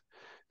important.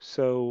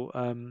 So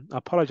I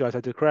apologize, I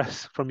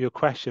digress from your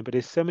question, but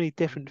there's so many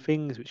different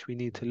things which we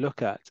need to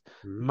look at.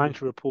 Mm.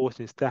 Mandatory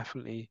reporting is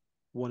definitely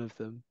one of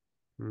them.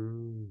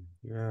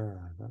 Yeah,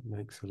 that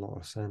makes a lot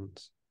of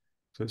sense.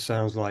 So it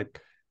sounds like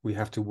we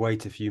have to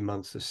wait a few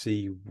months to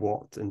see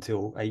what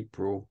until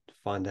April to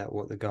find out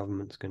what the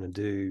government's going to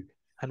do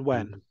And and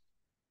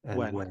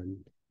when,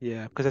 when.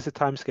 yeah, because there's a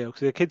time scale.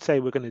 Because the kids say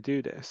we're going to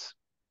do this,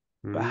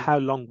 but Mm. how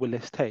long will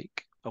this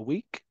take? A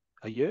week?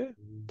 A year?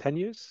 Mm. 10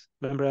 years?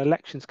 Remember,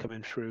 elections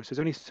coming through, so there's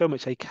only so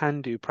much they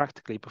can do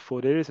practically before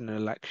there is an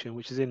election,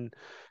 which is in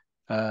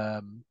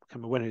can't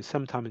remember when it is,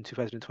 sometime in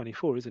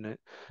 2024, isn't it?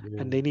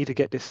 Yeah. And they need to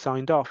get this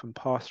signed off and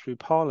passed through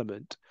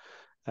Parliament.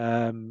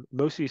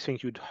 Most of these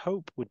things you'd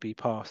hope would be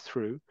passed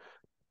through,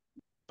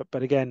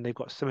 but again, they've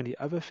got so many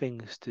other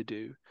things to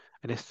do,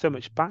 and there's so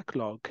much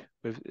backlog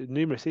with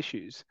numerous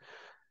issues.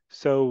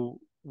 So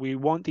we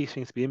want these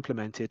things to be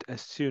implemented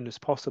as soon as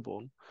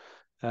possible.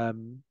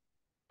 Um,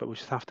 but we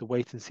just have to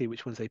wait and see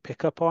which ones they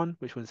pick up on,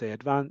 which ones they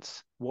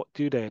advance, what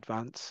do they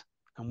advance,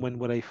 and when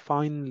will they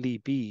finally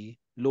be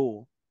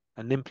law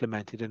and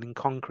implemented and in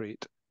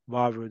concrete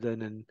rather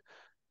than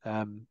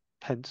in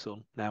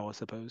pencil now, I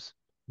suppose.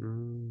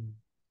 Mm.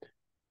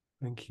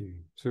 Thank you.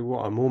 So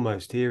what I'm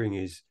almost hearing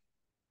is,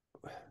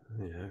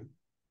 you know,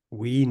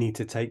 we need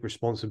to take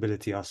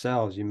responsibility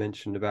ourselves. You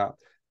mentioned about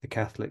the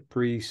Catholic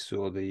priests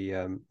or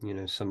the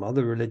some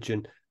other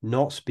religion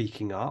not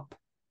speaking up.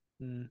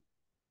 Mm.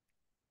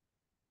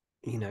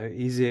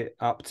 Is it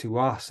up to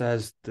us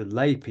as the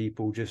lay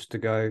people just to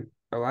go,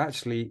 oh,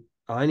 actually,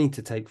 I need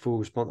to take full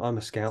response. I'm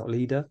a scout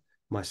leader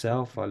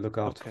myself. I look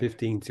after Okay.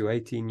 15 to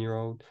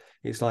 18-year-old.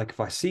 It's like if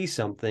I see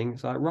something,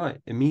 it's like, right,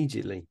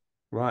 immediately,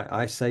 right,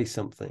 I say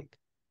something.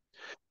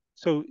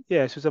 So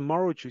yeah, so it's a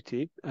moral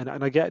duty, and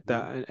I get Mm.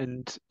 that.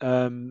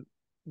 And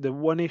the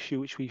one issue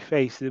which we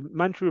face, the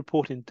mandatory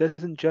reporting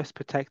doesn't just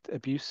protect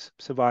abuse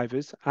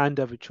survivors and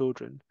other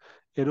children,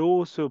 it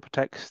also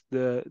protects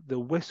the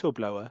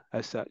whistleblower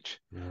as such.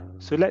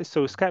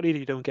 So a scout leader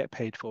you don't get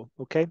paid for,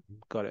 okay?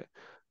 Got it.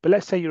 But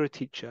let's say you're a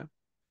teacher.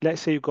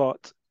 Let's say you've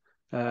got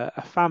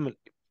a family,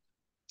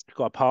 you've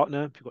got a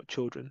partner, you've got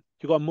children,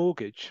 you've got a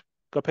mortgage,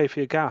 you've got to pay for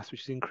your gas,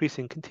 which is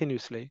increasing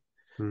continuously.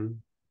 Mm.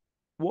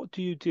 What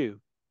do you do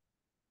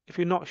if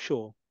you're not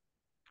sure?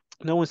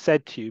 No one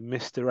said to you,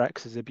 Mr.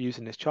 X is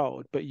abusing this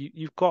child, but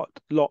you've got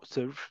lots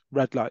of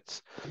red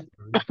lights.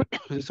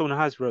 Mm. Someone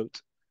has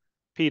wrote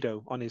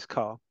pedo on his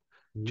car.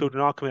 Mm,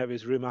 Children are coming out of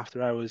his room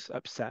after hours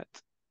upset.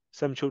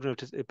 Some children have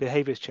just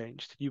behaviour's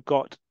changed. You've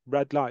got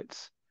red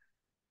lights.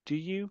 Do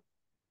you,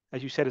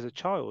 as you said as a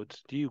child,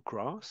 do you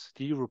grass?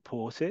 Do you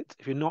report it?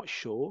 If you're not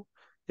sure,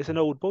 it's an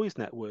old boys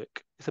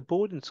network. It's a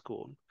boarding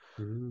school.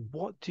 mm,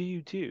 What do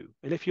you do?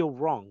 And if you're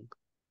wrong,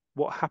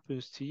 what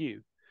happens to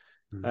you?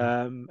 mm,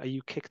 Are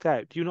you kicked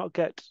out? Do you not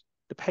get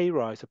the pay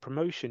rise, the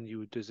promotion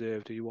you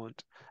deserve, do you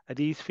want? Are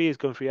these fears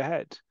going through your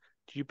head?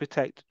 Do you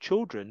protect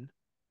children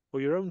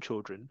or your own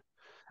children?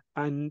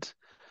 And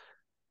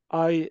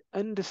I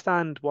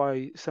understand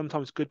why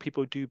sometimes good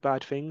people do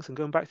bad things. And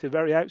going back to the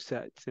very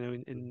outset,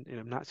 in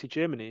Nazi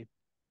Germany,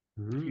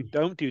 if you mm,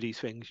 don't do these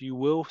things, you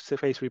will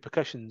face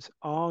repercussions.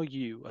 Are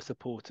you a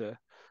supporter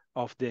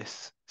of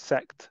this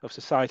sect of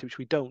society which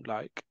we don't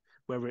like,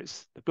 whether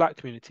it's the black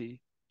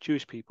community,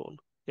 Jewish people?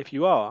 If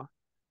you are,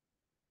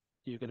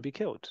 you're going to be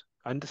killed.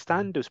 I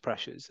understand those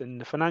pressures and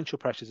the financial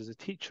pressures as a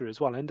teacher as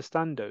well. I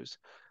understand those.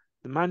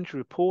 The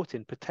mandatory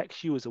reporting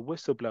protects you as a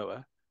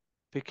whistleblower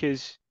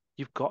because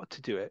you've got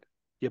to do it.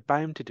 You're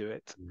bound to do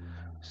it.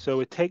 So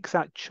yes. it takes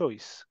that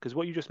choice, because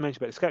what you just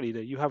mentioned about the scout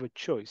leader, you have a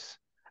choice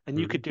and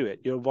you could Mm, do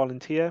it. You're a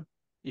volunteer.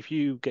 If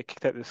you get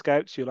kicked out of the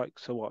scouts, you're like,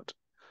 so what?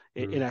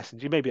 In mm,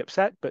 essence, you may be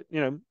upset, but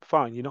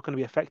fine. You're not going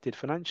to be affected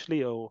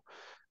financially or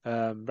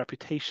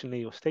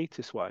reputationally or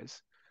status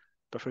wise.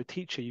 But for a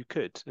teacher, you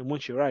could. And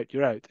once you're out,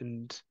 you're out.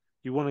 And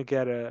you want to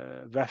get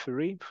a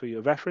referee for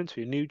your reference for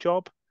your new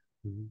job.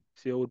 mm,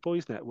 It's the old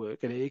boys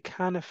network, and it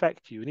can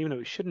affect you. And even though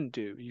it shouldn't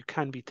do, you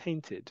can be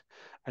tainted,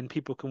 and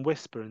people can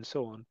whisper and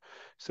so on.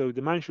 So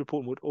the management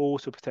reporting would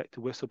also protect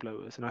the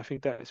whistleblowers, and I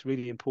think that is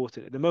really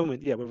important. At the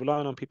moment, yeah, we're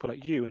relying on people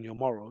like you and your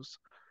morals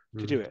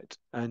to do mm, it,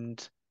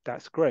 and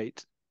that's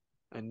great.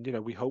 And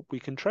we hope we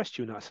can trust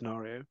you in that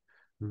scenario.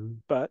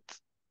 mm, But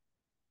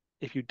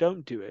if you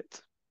don't do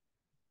it,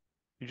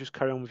 you just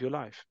carry on with your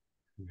life,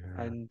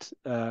 yeah. and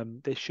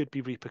there should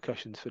be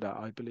repercussions for that,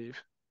 I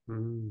believe.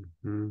 Mm,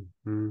 mm,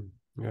 mm,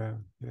 yeah,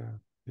 yeah,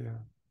 yeah.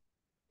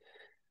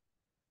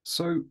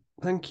 So,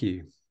 thank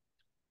you.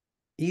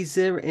 Is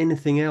there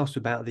anything else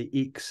about the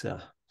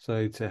ICSA?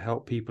 So, to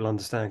help people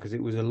understand, because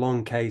it was a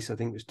long case, I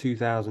think it was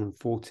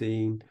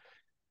 2014.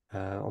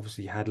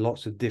 Obviously, had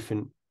lots of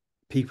different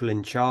people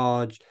in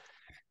charge.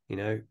 You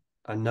know,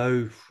 I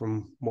know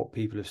from what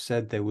people have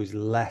said, there was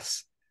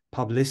less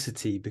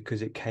publicity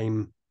because it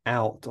came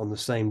out on the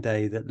same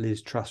day that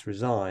Liz Truss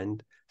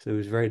resigned. So, there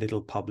was very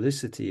little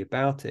publicity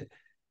about it.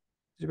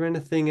 Is there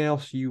anything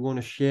else you want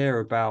to share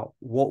about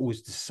what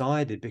was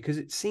decided? Because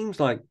it seems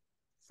like,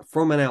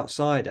 from an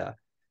outsider,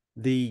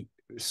 the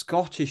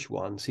Scottish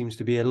one seems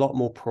to be a lot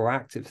more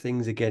proactive.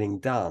 Things are getting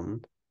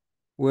done,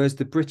 whereas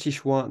the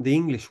British one, the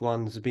English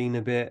one's been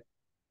a bit,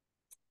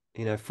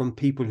 from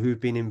people who've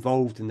been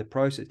involved in the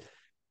process,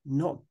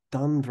 not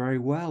done very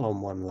well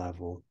on one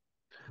level.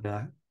 You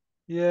know?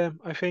 Yeah,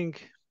 I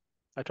think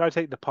I try to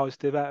take the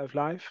positive out of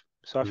life.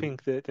 So I Mm,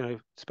 think that,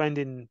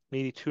 spending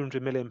maybe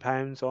 £200 million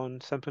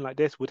on something like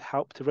this would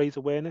help to raise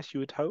awareness, you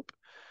would hope.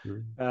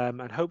 mm,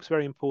 And hope's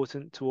very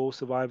important to all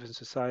survivors in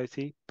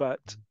society,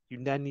 but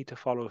you then need to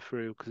follow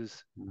through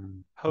because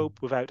mm, mm,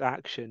 hope without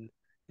action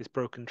is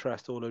broken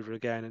trust all over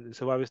again. And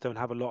survivors don't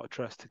have a lot of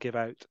trust to give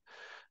out.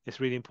 It's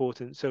really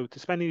important. So to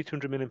spend nearly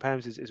 £200 million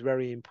is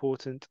very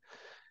important.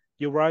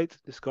 You're right.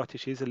 The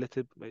Scottish is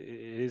it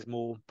is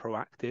more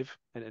proactive,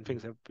 and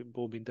things have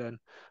all been done.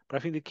 But I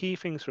think the key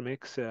things from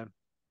ICSA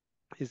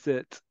is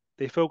that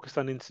they focused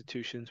on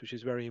institutions, which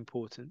is very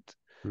important.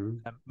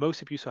 mm,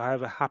 Most abuse,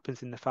 however,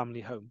 happens in the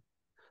family home.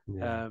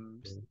 yeah.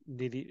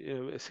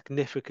 Nearly a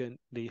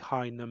significantly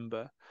high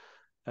number,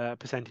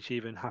 percentage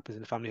even happens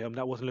in the family home.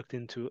 That wasn't looked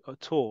into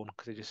at all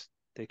because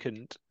they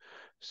couldn't.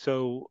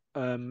 So,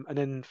 and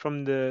then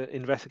from the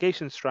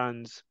investigation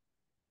strands,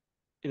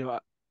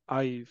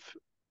 I've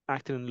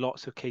acted in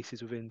lots of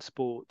cases within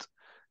sport.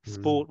 Mm,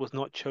 Sport was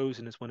not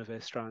chosen as one of their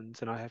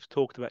strands, and I have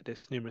talked about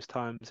this numerous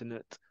times. And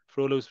that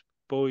for all those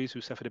boys who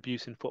suffered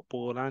abuse in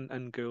football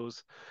and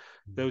girls,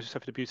 those who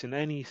suffered abuse in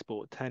any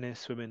sport, tennis,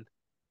 swimming,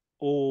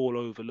 all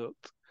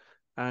overlooked.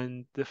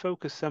 And the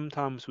focus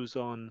sometimes was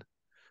on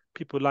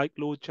people like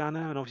Lord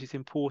Janner, and obviously it's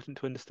important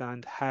to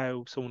understand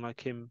how someone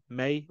like him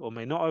may or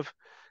may not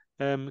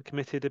have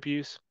committed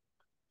abuse.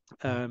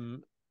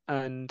 Um,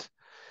 and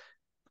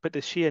but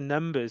the sheer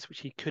numbers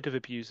which he could have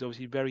abused is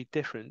obviously very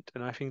different.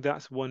 And I think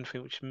that's one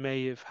thing which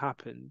may have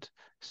happened.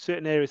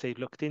 Certain areas they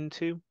looked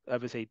into,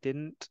 others they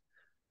didn't.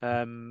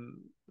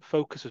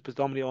 Focus was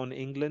predominantly on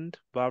England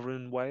rather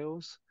than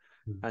Wales,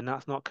 mm, and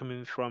that's not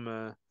coming from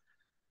a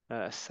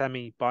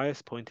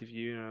semi-biased point of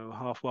view,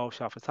 half Welsh,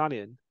 half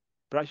Italian,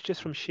 but actually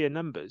just from sheer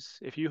numbers.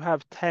 If you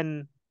have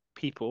 10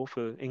 people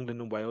for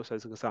England and Wales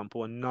as an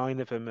example, and nine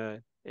of them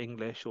are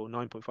English or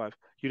 9.5,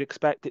 you'd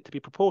expect it to be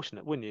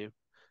proportionate, wouldn't you?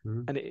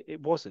 mm, And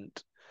it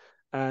wasn't.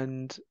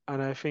 And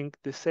I think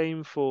the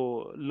same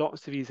for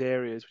lots of these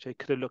areas which I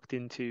could have looked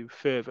into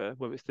further,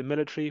 whether it's the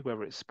military,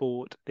 whether it's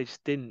sport, they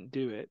just didn't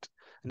do it.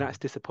 And mm, that's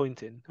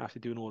disappointing after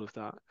doing all of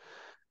that.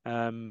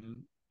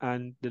 Um,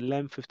 And the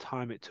length of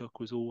time it took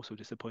was also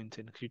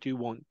disappointing, because you do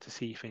want to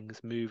see things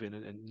moving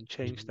and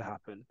change to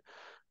happen.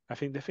 I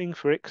think the thing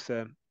for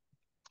IICSA,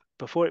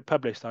 before it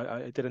published,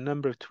 I did a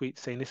number of tweets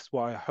saying this is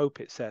what I hope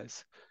it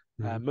says.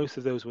 Most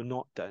of those were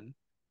not done,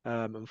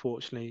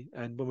 unfortunately.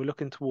 And when we're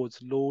looking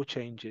towards law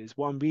changes,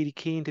 what I'm really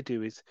keen to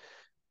do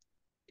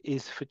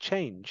is for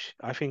change.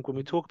 I think when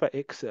we talk about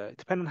IICSA,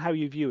 depending on how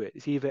you view it,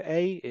 it's either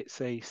A,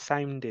 it's a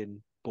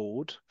sounding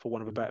board, for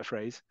want of a better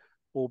phrase,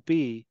 or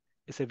B,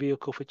 it's a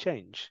vehicle for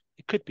change.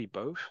 It could be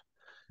both,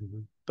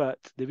 but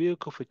the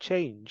vehicle for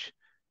change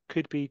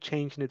could be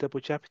changing the double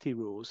jeopardy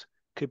rules,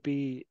 could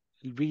be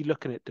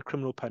re-looking at the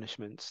criminal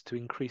punishments to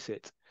increase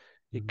it.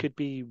 It could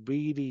be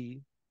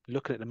really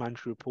looking at the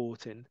mandatory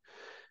reporting,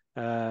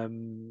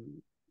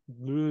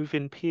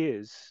 moving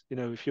peers. You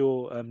know, if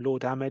you're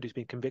Lord Ahmed who's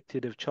been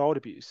convicted of child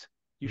abuse,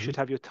 you should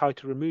have your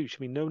title removed. You should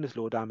be known as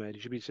Lord Ahmed.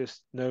 You should be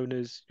just known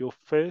as your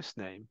first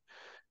name.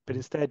 But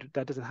instead,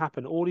 that doesn't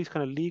happen. All these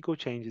kind of legal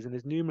changes, and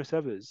there's numerous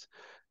others,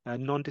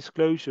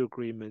 non-disclosure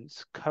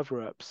agreements,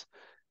 cover-ups.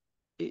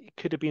 It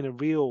could have been a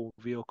real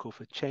vehicle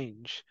for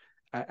change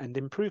and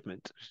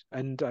improvement.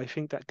 And I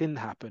think that didn't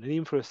happen. And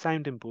even for a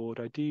sounding board,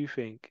 I do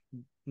think,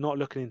 not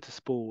looking into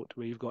sport,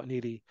 where you've got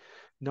nearly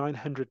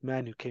 900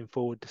 men who came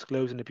forward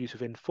disclosing abuse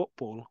within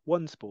football,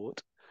 one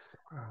sport,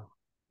 Wow.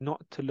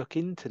 not to look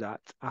into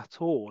that at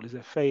all is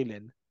a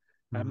failing,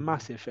 a Mm-hmm.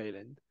 massive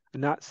failing.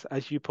 And that's,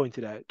 as you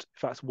pointed out,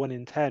 if that's 1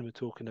 in 10, we're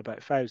talking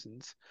about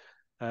thousands.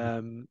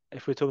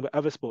 If we're talking about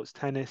other sports,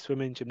 tennis,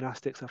 swimming,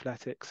 gymnastics,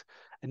 athletics,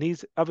 and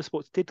these other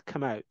sports did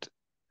come out,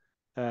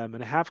 and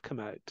they have come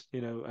out, you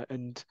know,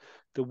 and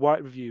the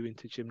White Review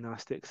into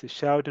gymnastics, the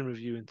Sheldon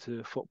Review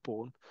into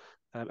football,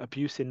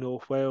 abuse in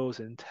North Wales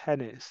and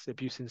tennis,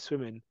 abuse in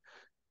swimming,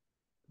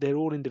 they're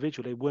all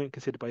individual. They weren't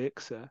considered by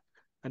IICSA,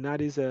 and that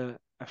is a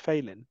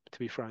failing, to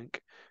be frank.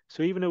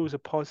 So even though it was a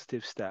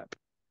positive step,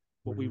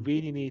 what we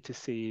really need to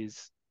see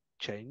is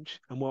change.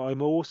 And what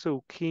I'm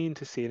also keen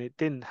to see, and it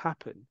didn't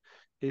happen,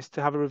 is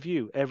to have a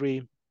review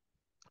every,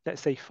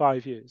 let's say,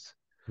 5 years.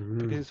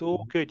 Because it's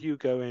all good you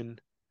going,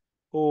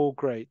 all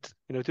great,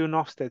 you know, do an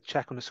Ofsted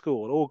check on a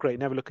school, all great,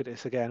 never look at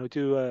this again, or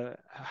do a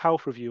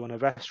health review on a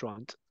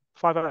restaurant,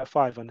 5 out of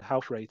 5 on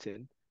health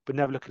rating, but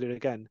never look at it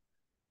again.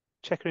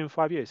 Check it in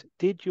 5 years.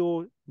 Did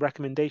your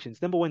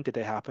recommendations, number one, did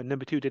they happen?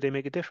 Number two, did they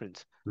make a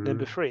difference?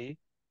 Number three,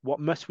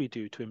 what must we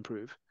do to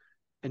improve?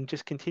 And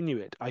just continue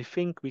it. I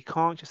think we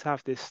can't just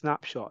have this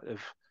snapshot of,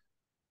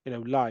 you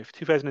know, life,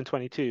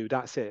 2022,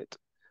 that's it.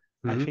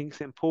 I think it's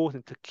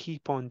important to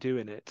keep on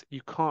doing it. You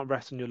can't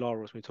rest on your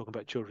laurels when you're talking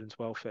about children's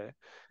welfare.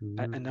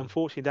 And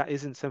unfortunately, that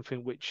isn't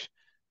something which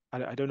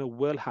I don't know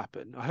will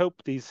happen. I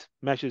hope these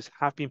measures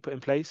have been put in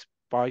place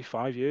by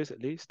 5 years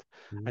at least,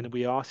 and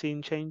we are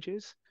seeing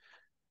changes.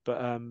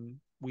 But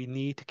we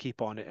need to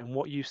keep on it. And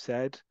what you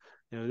said,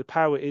 you know, the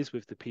power is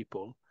with the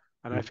people.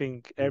 And I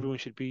think everyone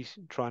should be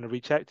trying to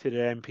reach out to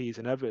their MPs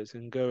and others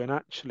and go, and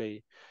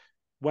actually,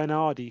 when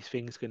are these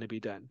things going to be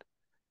done?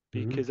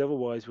 Because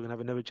otherwise, we're going to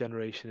have another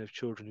generation of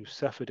children who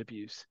suffered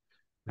abuse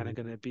and are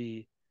going to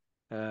be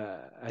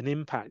an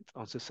impact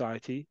on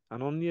society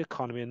and on the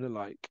economy and the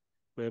like,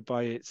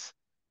 whereby it's,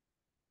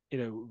 you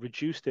know,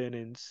 reduced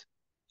earnings,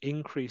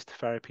 increased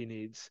therapy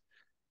needs,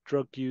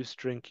 drug use,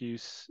 drink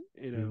use,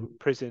 you know,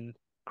 prison,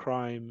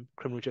 crime,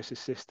 criminal justice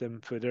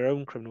system for their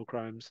own criminal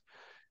crimes,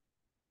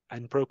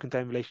 and broken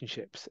down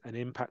relationships and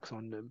impacts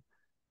on them.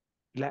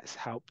 Let's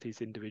help these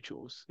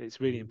individuals.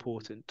 It's really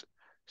important.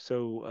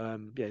 So,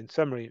 yeah, in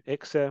summary,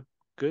 IICSA,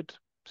 good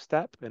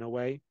step in a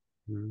way.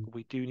 But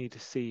we do need to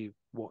see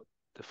what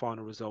the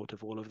final result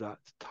of all of that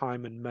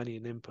time and money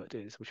and input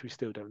is, which we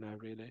still don't know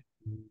really.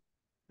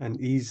 And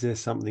is there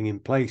something in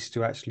place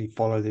to actually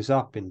follow this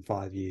up in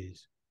 5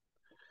 years?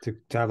 To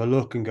have a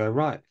look and go,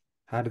 right,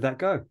 how did that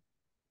go?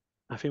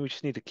 I think we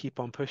just need to keep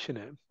on pushing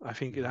it. I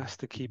think that's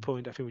the key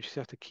point. I think we just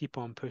have to keep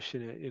on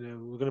pushing it. You know,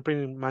 we're going to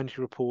bring in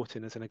mandatory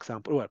reporting as an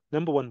example. Well,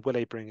 number one, will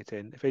they bring it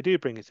in? If they do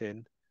bring it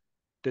in,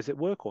 does it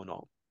work or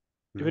not?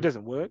 If it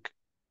doesn't work,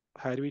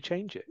 how do we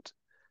change it?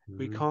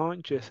 We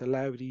can't just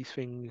allow these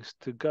things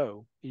to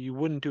go. You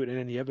wouldn't do it in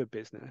any other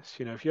business.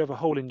 You know, if you have a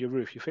hole in your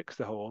roof, you fix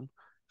the hole.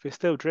 If it's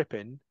still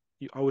dripping,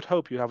 I would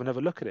hope you have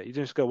another look at it. You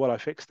don't just go, well, I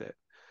fixed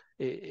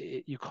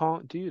it. You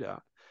can't do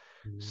that.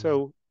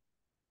 So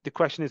the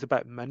question is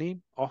about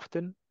money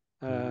often,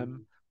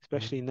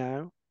 especially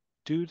now.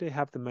 Do they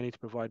have the money to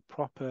provide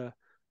proper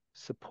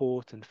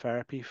support and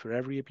therapy for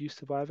every abuse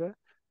survivor?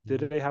 Do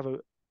they have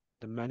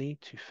the money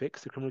to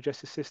fix the criminal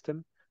justice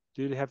system?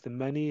 Do they have the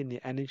money and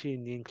the energy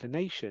and the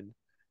inclination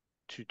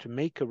to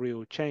make a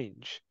real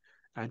change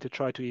and to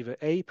try to either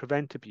A,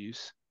 prevent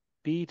abuse,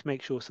 B, to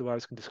make sure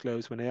survivors can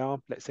disclose when they are,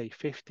 let's say,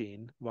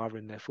 15 rather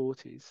in their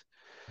 40s,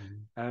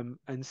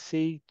 and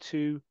C,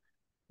 to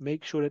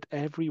make sure that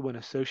everyone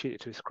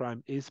associated to this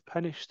crime is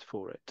punished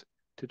for it,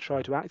 to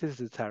try to act as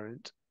a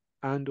deterrent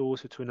and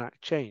also to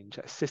enact change,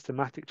 that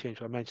systematic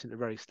change I mentioned at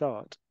the very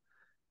start,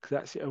 because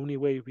that's the only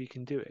way we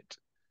can do it.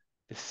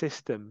 The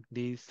system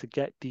needs to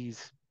get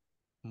these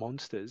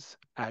monsters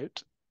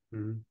out,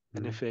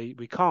 And mm, if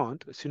we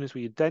can't, as soon as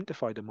we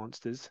identify the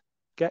monsters,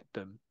 get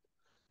them.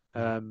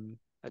 mm,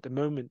 At the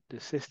moment, the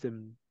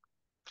system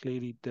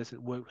clearly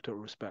doesn't work with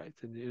total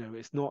respect, and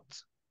it's not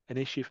an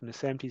issue from the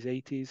 70s,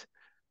 80s.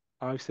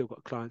 I've still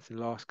got clients in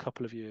the last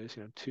couple of years,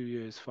 2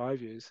 years,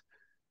 5 years,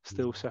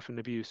 still suffering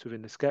abuse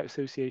within the Scout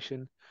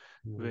Association,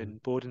 mm, within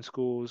boarding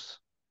schools,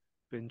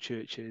 within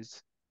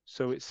churches.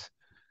 So it's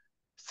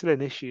still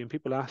an issue, and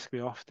people ask me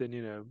often,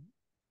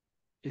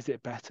 is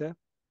it better?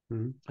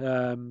 mm,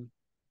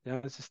 The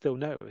answer is still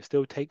no. It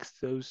still takes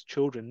those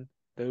children,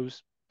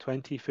 those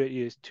 20, 30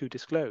 years to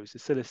disclose.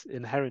 There's still an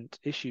inherent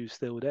issue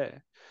still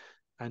there.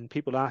 And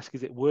people ask,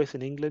 is it worse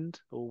in England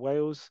or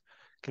Wales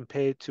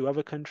compared to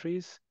other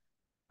countries?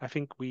 I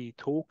think we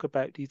talk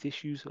about these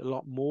issues a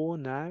lot more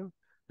now.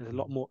 There's a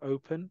lot more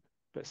open,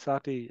 but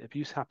sadly,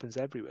 abuse happens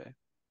everywhere.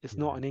 It's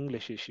not yeah. an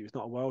English issue. It's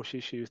not a Welsh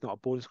issue. It's not a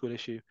boarding school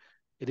issue.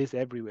 It is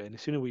everywhere. And the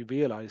sooner we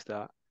realize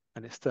that,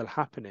 and it's still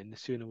happening, the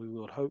sooner we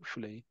will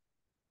hopefully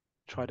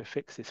try to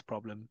fix this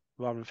problem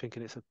rather than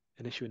thinking it's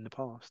an issue in the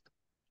past.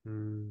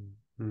 Mm,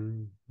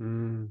 mm,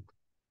 mm.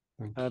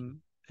 Thank you.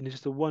 And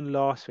just the one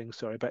last thing,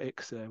 sorry, about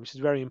IICSA, which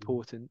is very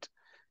important,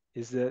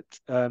 is that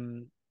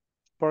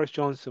Boris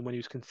Johnson, when he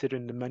was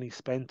considering the money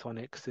spent on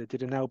IICSA,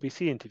 did an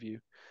LBC interview,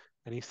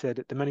 and he said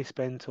that the money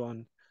spent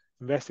on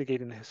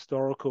investigating the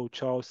historical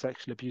child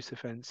sexual abuse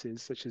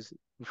offences, such as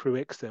through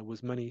IICSA,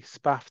 was money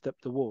spaffed up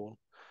the wall,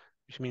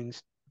 which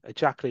means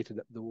ejaculated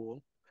up the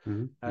wall.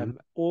 Mm, mm,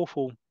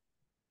 Awful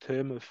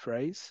term of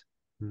phrase,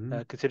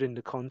 mm, considering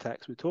the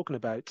context we're talking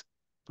about,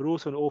 but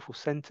also an awful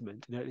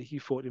sentiment. He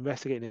thought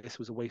investigating this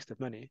was a waste of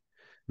money.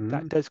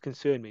 That mm, does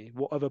concern me.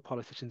 What other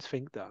politicians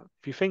think that?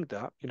 If you think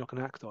that, you're not going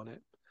to act on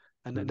it,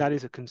 and that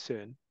is a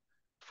concern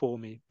for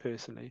me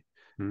personally.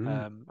 mm,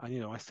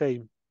 And I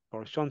say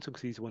Boris Johnson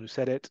because he's the one who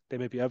said it. There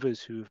may be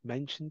others who have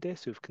mentioned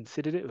this, who have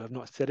considered it, who have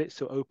not said it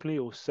so openly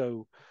or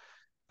so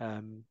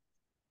um,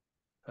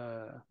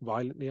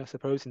 violently, I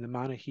suppose, in the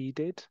manner he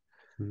did.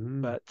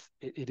 mm, But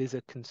it is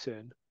a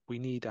concern. We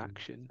need mm,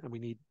 action, and we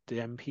need the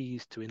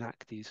MPs to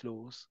enact these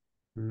laws.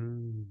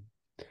 mm.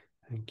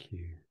 Thank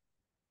you.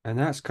 And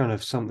that's kind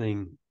of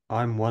something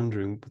I'm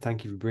wondering.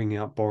 Thank you for bringing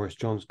up Boris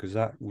Johnson, because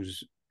that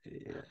was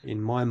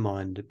in my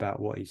mind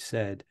about what he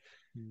said.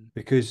 Mm.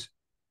 Because,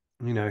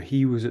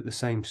 he was at the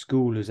same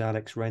school as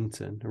Alex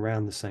Renton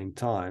around the same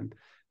time.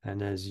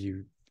 And as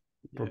you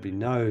Yeah, probably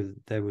know,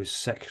 there was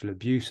sexual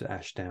abuse at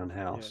Ashdown yeah,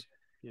 House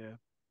yeah,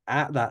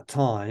 at that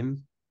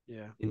time,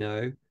 yeah, you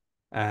know,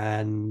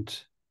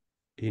 and,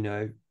 you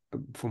know,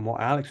 from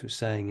what Alex was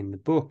saying in the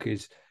book,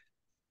 is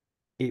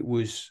it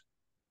was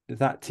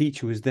that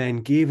teacher was then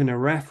given a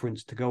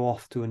reference to go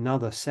off to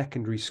another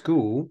secondary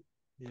school,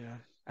 yeah.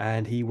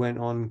 and he went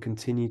on and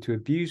continued to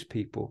abuse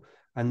people.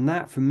 And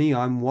that, for me,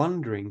 I'm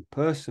wondering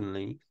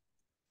personally,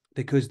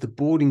 because the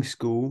boarding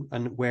school,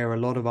 and where a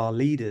lot of our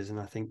leaders, and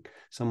I think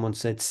someone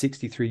said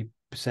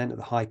 63% of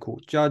the High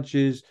Court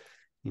judges,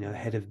 Mm.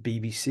 head of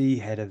BBC,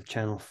 head of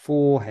Channel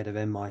 4, head of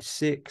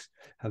MI6,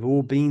 have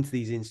all Mm. been to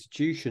these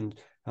institutions.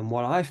 And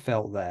what I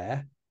felt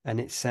there, and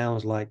it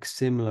sounds like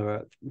similar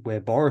at where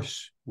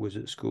Boris was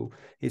at school,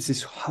 it's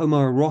this Mm.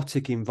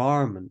 homoerotic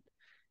environment.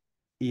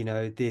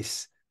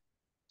 This,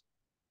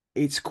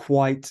 it's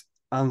quite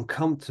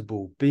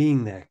uncomfortable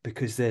being there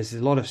because there's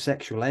a lot of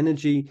sexual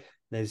energy.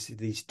 There's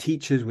these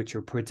teachers which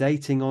are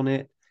predating on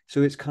it.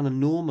 So it's kind of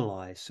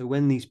normalized. So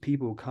when these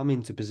people come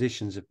into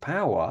positions of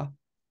power,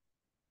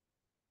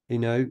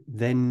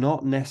 they're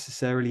not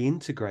necessarily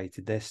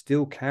integrated. They're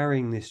still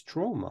carrying this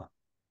trauma.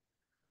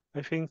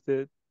 I think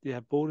that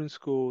boarding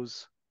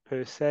schools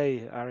per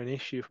se are an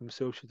issue from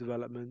social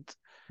development,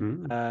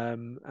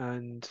 Mm,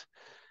 and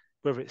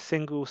whether it's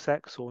single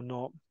sex or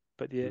not,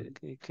 but the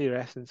mm, clear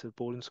essence of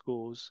boarding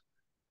schools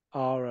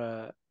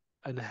are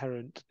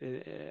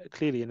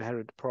clearly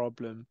inherent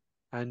problem,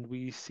 and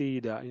we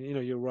see that.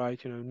 You're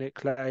right. Nick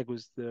Clegg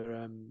was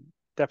the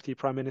deputy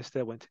prime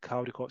minister, went to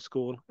Caldecott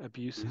School,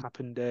 abuse mm,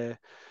 happened there.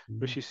 mm,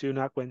 Rishi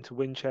Sunak went to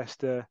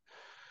Winchester.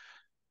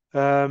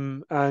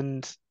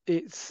 And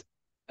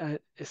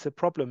it's a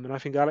problem. And I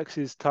think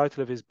Alex's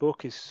title of his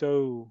book is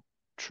so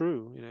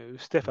true.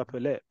 Stiff upper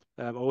lip,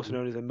 also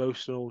known as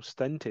emotional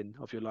stunting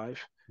of your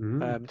life.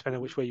 mm, Depending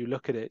on which way you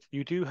look at it,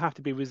 you do have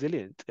to be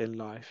resilient in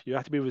life. You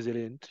have to be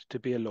resilient to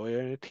be a lawyer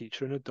and a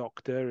teacher and a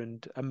doctor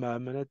and a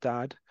mum and a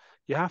dad.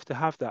 You have to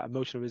have that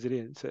emotional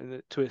resilience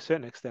to a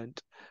certain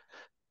extent,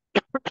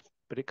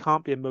 but it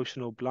can't be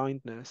emotional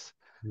blindness.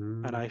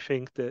 And mm, I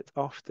think that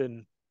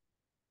often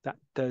that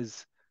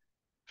does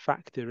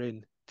factor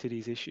in to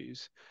these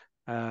issues,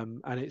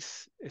 and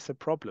it's a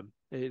problem.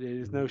 It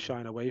is no mm,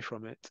 shying away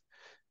from it.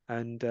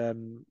 And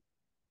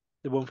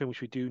the one thing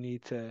which we do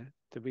need to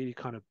really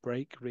kind of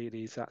break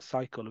really is that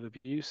cycle of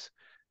abuse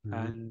mm,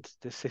 and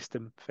the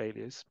system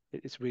failures.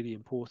 It's really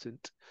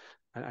important,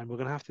 and we're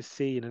going to have to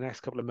see in the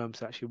next couple of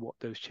months actually what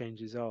those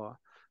changes are.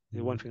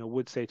 The one mm, thing I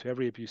would say to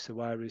every abuse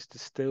survivor is to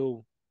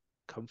still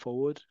come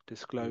forward, mm,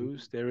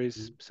 disclose. There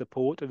is mm,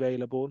 support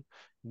available,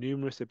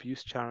 numerous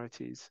abuse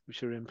charities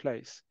which are in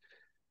place.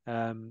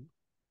 Um,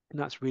 And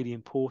that's really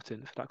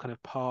important for that kind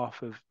of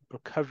path of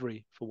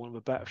recovery, for want of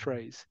a better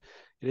phrase.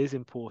 It is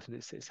important.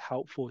 It's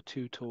helpful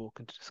to talk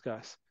and to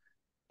discuss,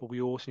 but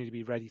we also need to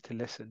be ready to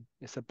listen.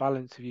 It's a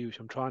balance view which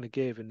I'm trying to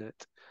give, in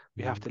that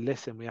we have Mm, to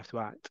listen, we have to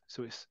act.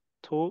 So it's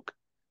talk,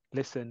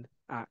 listen,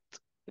 act.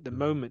 At the mm,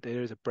 moment,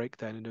 there is a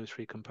breakdown in those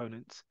three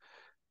components.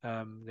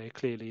 There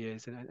clearly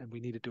is, and we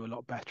need to do a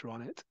lot better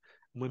on it.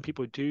 And when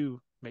people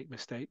do make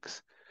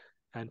mistakes,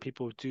 and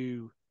people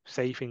do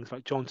say things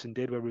like Johnson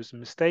did, where it was a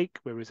mistake,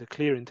 where it was a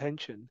clear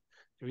intention,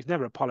 he's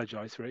never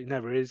apologized for it. He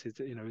never is.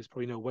 There's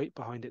probably no weight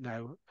behind it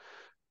now.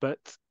 But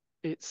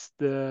it's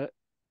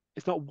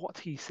it's not what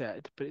he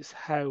said, but it's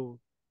how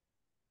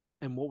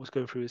and what was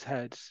going through his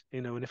head.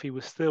 And if he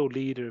was still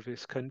leader of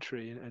his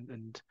country,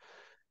 and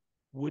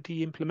would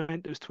he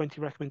implement those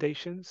 20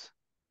 recommendations?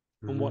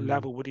 On what mm,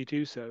 level would he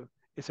do so?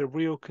 It's a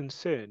real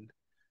concern.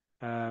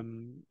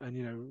 And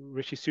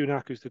Rishi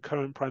Sunak, who's the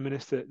current prime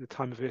minister at the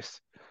time of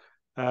this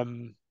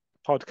um,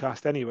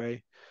 podcast,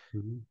 anyway,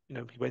 mm,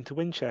 he went to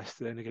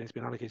Winchester, and again, he's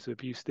been allocated of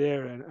abuse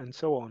there, and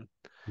so on.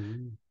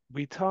 mm,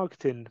 We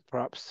targeting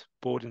perhaps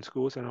boarding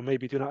schools, and I may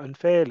be doing that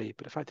unfairly,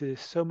 but the fact is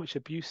there's so much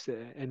abuse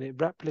there, and it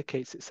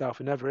replicates itself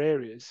in other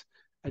areas.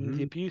 And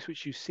the mm, abuse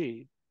which you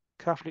see,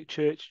 Catholic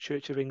Church,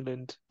 Church of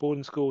England,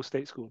 boarding school,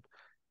 state school,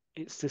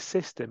 it's the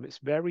system. It's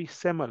very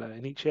similar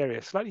in each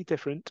area, slightly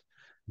different,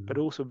 but mm,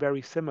 also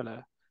very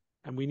similar.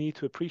 And we need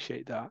to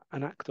appreciate that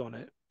and act on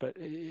it. But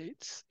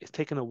it's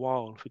taken a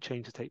while for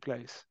change to take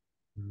place.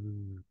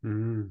 mm,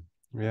 mm.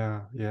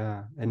 Yeah,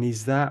 yeah. And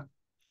is that,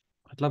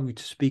 I'd love you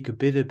to speak a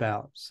bit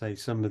about, say,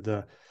 some of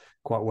the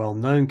quite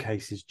well-known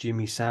cases,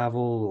 Jimmy Saville,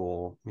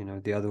 or,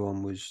 the other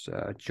one was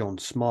John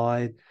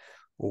Smythe,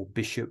 or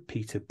Bishop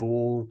Peter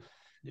Ball.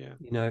 Yeah.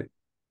 You know,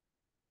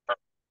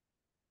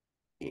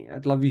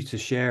 I'd love you to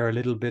share a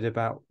little bit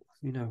about,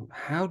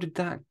 how did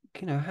that,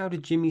 how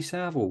did Jimmy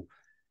Savile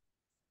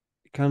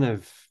kind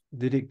of,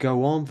 did it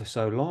go on for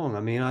so long?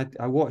 I mean,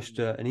 I watched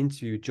an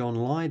interview with John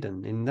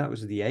Lydon, and that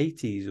was the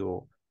 80s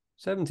or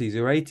 70s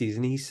or 80s,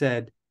 and he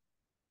said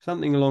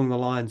something along the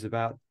lines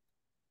about,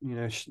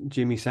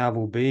 Jimmy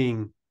Savile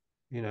being,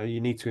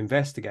 you need to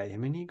investigate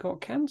him, and he got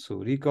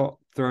cancelled. He got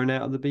thrown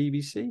out of the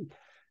BBC.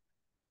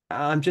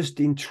 I'm just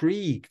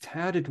intrigued.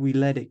 How did we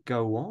let it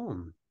go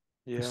on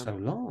for Yeah. so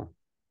long?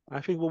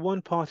 I think, well,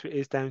 one part of it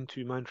is down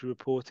to mandatory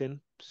reporting.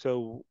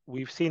 So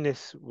we've seen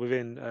this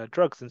within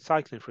drugs and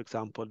cycling, for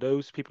example.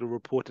 Those people who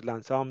reported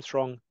Lance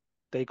Armstrong,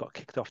 they got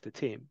kicked off the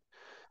team.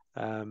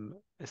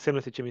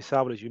 Similar to Jimmy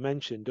Savile, as you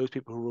mentioned, those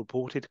people who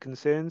reported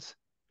concerns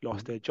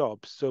lost Mm, their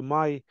jobs. So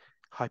my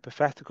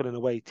hypothetical, in a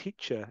way,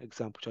 teacher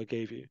example, which I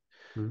gave you,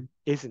 mm,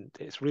 isn't.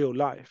 It's real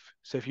life.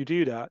 So if you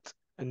do that,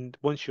 and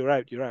once you're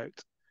out, you're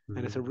out.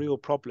 And it's a mm, real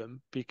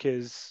problem,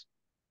 because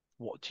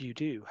what do you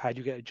do? How do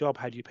you get a job?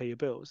 How do you pay your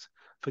bills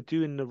for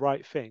doing the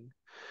right thing?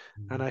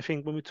 And mm, I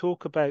think when we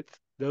talk about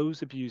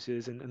those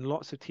abuses, and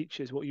lots of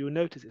teachers, what you will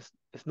notice is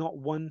it's not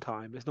one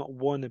time, it's not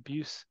one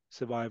abuse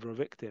survivor or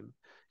victim.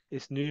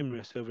 It's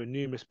numerous over a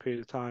numerous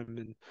period of time.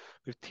 And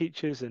with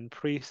teachers and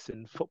priests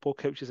and football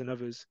coaches and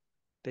others,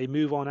 they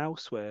move on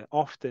elsewhere.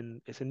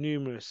 Often it's in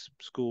numerous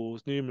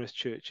schools, numerous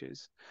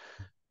churches.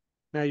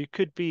 Now, you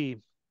could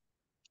be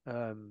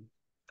um,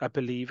 a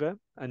believer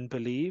and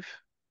believe.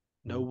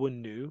 No mm,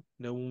 one knew,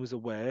 no one was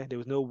aware, there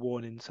was no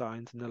warning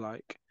signs and the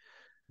like.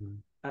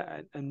 mm,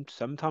 And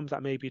sometimes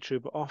that may be true,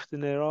 but often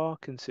there are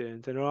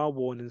concerns, and there are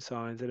warning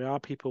signs, and there are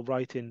people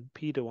writing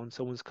pedo on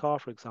someone's car,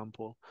 for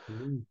example.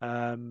 mm,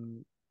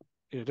 Um,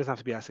 it doesn't have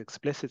to be as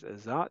explicit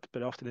as that,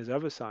 but often there's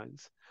other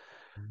signs.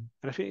 mm,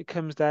 And I think it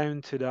comes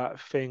down to that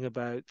thing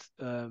about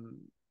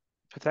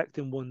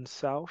protecting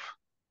oneself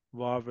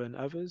rather than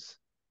others.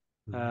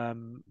 mm,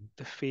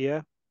 The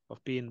fear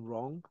of being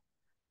wrong.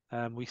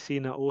 We've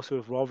seen that also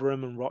with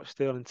Rotherham and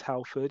Rochdale and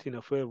Telford.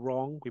 If we're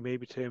wrong, we may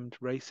be termed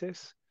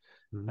racist.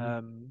 mm,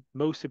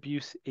 Most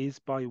abuse is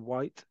by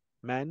white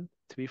men,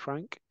 to be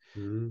frank.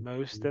 mm,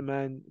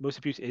 Most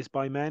abuse is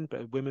by men,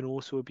 but women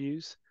also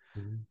abuse.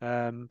 mm,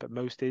 But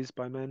most is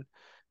by men.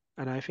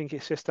 And I think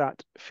it's just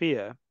that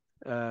fear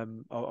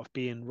of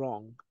being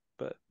wrong.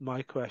 But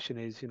my question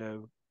is,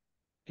 are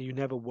you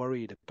never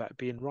worried about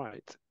being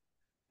right?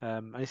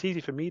 And it's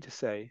easy for me to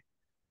say,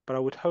 but I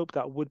would hope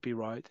that would be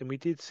right. And we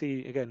did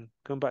see, again,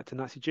 going back to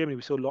Nazi Germany,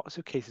 we saw lots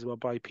of cases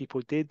whereby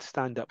people did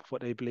stand up for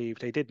what they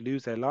believed. They did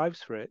lose their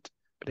lives for it,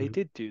 but they mm,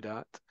 did do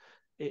that.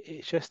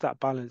 It's just that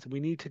balance. And we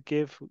need to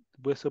give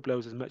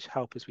whistleblowers as much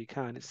help as we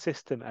can. It's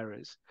system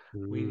errors.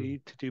 We mm,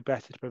 need to do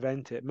better to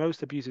prevent it.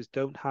 Most abusers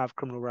don't have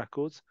criminal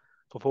records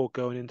before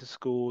going into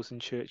schools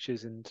and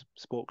churches and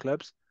sport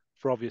clubs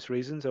for obvious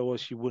reasons, or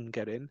else you wouldn't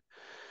get in.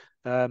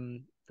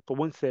 Um, but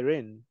once they're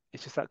in,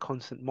 it's just that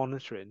constant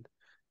monitoring.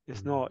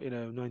 It's mm, not,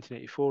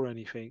 1984 or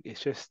anything.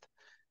 It's just,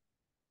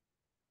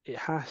 it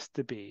has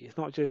to be. It's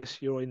not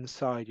just you're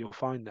inside, you're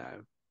fine now.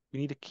 We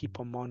need to keep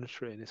on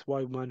monitoring. It's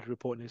why mandatory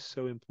reporting is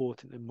so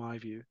important in my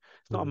view.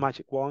 It's not a mm,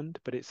 magic wand,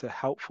 but it's a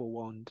helpful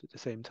wand at the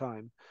same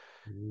time.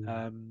 mm,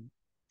 Um,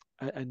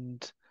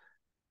 and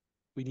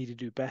we need to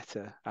do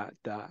better at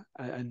that.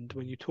 And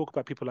when you talk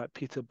about people like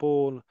Peter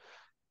Ball,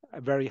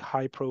 very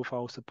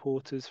high-profile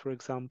supporters, for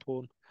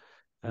example.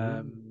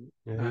 Yeah,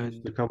 he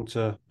used And to come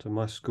to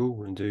my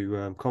school and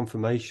do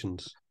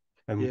confirmations.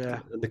 And yeah,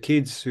 the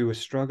kids who were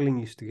struggling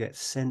used to get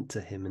sent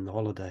to him in the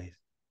holidays.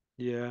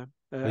 yeah,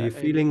 Are you and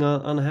feeling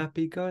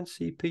unhappy? Go and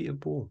see Peter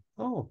Ball.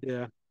 Oh,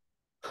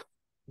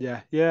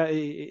 yeah, yeah.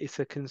 It's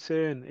a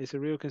concern. It's a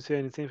real concern.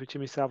 And same for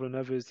Jimmy Savile and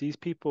others. These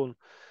people,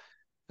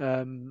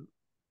 um,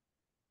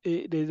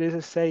 there's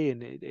a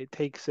saying, it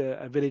takes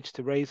a village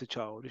to raise a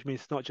child, which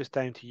means it's not just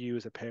down to you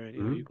as a parent.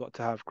 You know, mm, you've got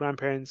to have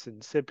grandparents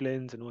and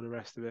siblings and all the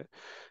rest of it.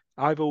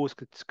 I've always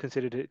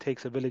considered it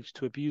takes a village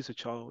to abuse a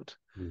child,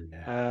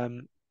 yeah.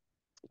 um,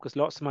 because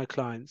lots of my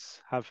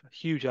clients have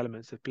huge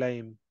elements of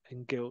blame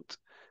and guilt.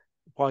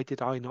 Why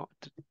did I not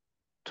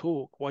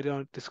talk? Why did I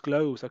not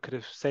disclose? I could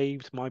have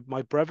saved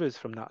my brothers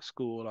from that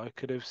school. I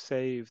could have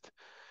saved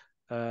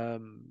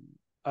um,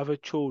 other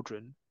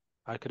children.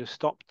 I could have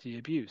stopped the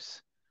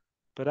abuse.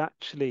 But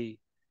actually,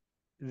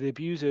 the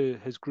abuser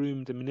has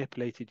groomed and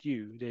manipulated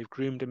you. They've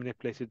groomed and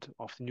manipulated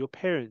often your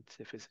parents,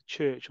 if it's a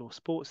church or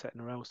sports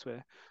setting or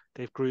elsewhere.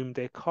 They've groomed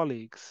their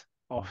colleagues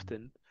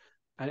often.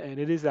 And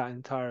it is that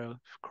entire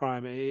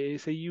crime.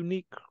 It's a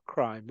unique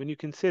crime when you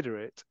consider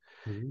it.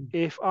 Mm,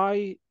 If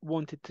I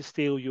wanted to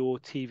steal your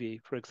TV,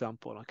 for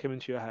example, I came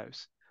into your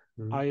house,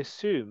 mm, I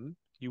assume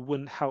you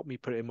wouldn't help me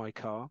put it in my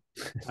car.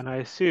 And I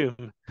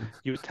assume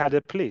you would tell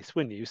the police,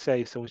 wouldn't you?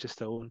 Say someone's just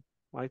stolen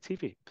my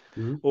TV.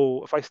 mm,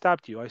 Or if I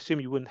stabbed you, I assume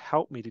you wouldn't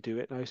help me to do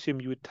it. And I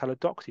assume you would tell a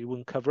doctor, you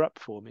wouldn't cover up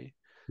for me.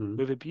 mm,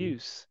 With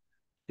abuse,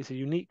 it's a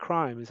unique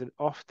crime.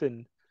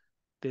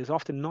 There's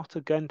often not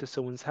a gun to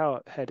someone's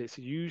head. It's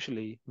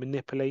usually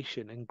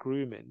manipulation and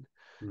grooming.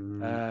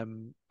 mm,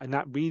 And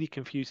that really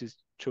confuses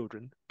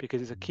children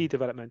because it's a key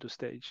developmental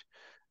stage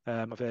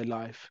of their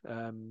life.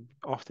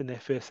 Often their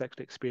first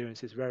sexual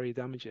experience is very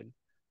damaging.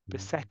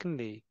 But mm,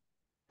 secondly,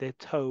 they're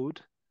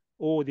told,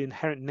 or the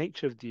inherent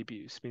nature of the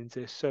abuse means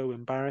they're so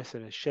embarrassed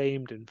and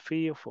ashamed and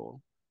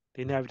fearful,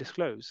 they never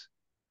disclose.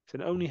 So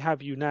not only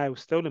have you now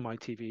stolen my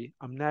TV,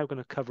 I'm now going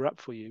to cover up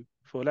for you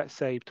for, let's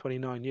say,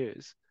 29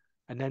 years,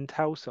 and then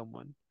tell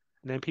someone.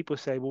 And then people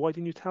say, well, why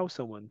didn't you tell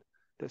someone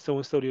that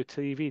someone stole your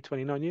TV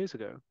 29 years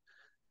ago?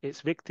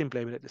 It's victim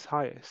blaming at its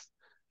highest.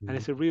 And mm,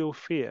 it's a real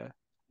fear.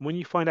 When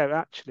you find out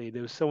actually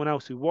there was someone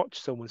else who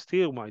watched someone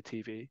steal my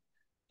TV,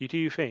 you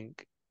do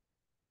think,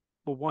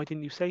 well, why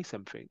didn't you say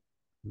something?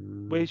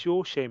 mm, Where's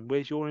your shame?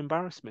 Where's your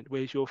embarrassment?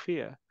 Where's your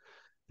fear?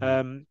 mm,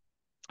 Um,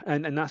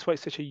 and that's why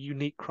it's such a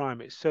unique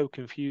crime. It's so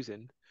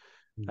confusing,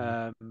 mm,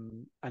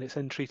 and it's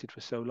untreated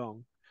for so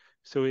long.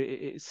 So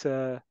it's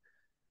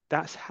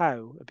that's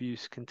how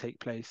abuse can take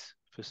place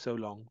for so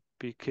long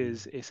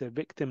because it's a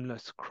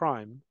victimless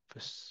crime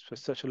for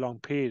such a long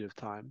period of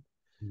time.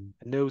 mm,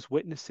 And those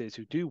witnesses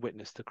who do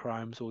witness the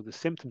crimes or the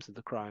symptoms of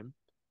the crime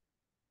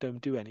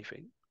don't do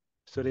anything.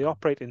 So they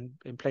operate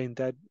in plain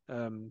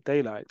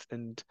daylight.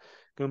 And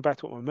going back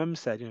to what my mum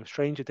said, you know,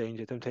 stranger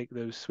danger, don't take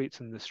those sweets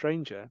from the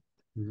stranger.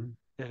 mm,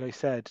 Like I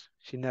said,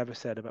 she never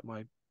said about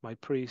my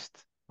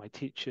priest, my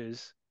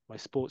teachers, my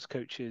sports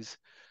coaches,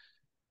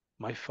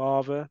 my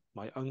father,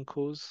 my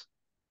uncles.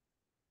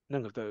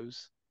 None of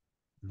those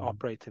mm,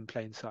 operate in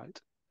plain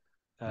sight.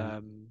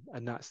 mm,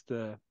 And that's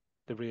the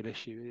real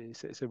issue.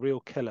 It's a real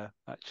killer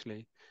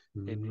actually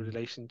in mm.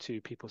 relation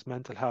to people's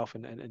mental health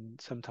and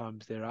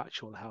sometimes their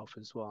actual health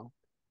as well.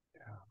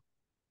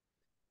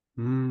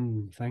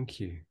 Thank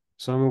you.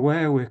 So I'm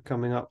aware we're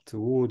coming up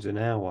towards an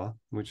hour,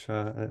 which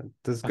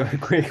does go Okay.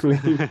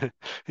 quickly.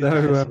 It So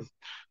does.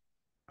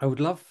 I would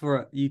love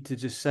for you to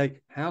just say,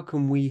 how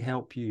can we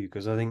help you?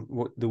 Because I think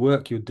what the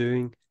work you're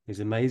doing is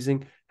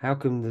amazing. How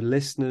can the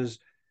listeners,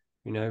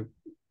 you know,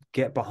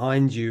 get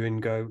behind you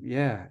and go,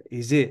 yeah,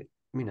 is it,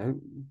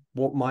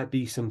 what might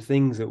be some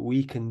things that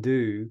we can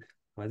do,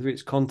 whether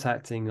it's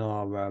contacting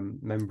our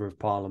member of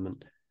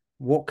parliament,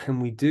 what can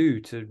we do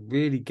to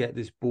really get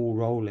this ball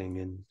rolling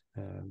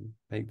and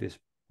make this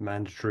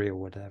mandatory or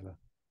whatever?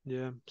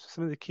 Yeah. So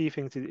some of the key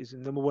things is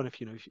number one, if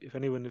you know, if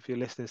anyone of your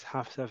listeners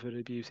have suffered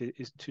abuse,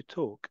 is to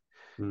talk,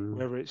 Mm,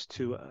 whether it's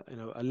to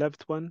a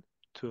loved one,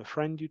 to a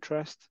friend you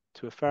trust,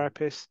 to a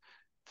therapist,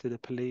 to the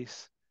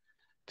police,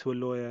 to a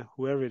lawyer,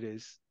 whoever it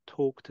is.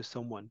 Talk to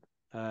someone.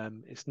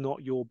 It's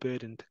not your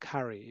burden to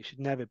carry. It should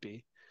never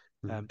be,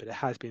 mm, but it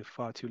has been for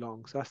far too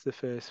long. So that's the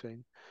first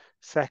thing.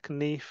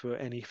 Secondly, for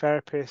any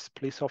therapists,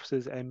 police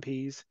officers,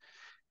 MPs,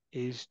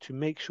 is to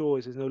make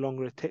sure there's no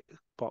longer a tick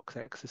box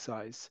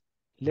exercise.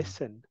 mm,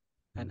 Listen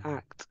and mm,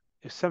 act.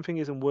 If something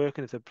isn't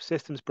working, if the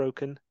system's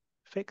broken,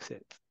 fix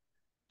it,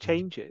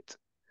 mm, change it.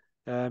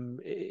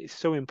 It's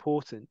so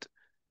important.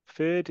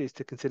 Third is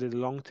to consider the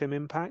long-term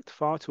impact.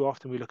 Far too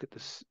often we look at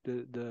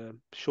the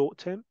short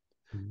term.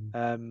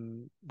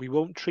 mm, We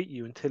won't treat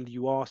you until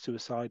you are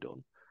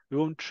suicidal. We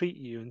won't treat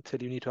you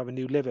until you need to have a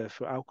new liver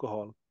for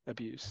alcohol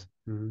abuse.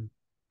 mm,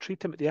 Treat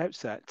them at the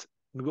outset.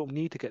 We won't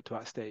need to get to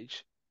that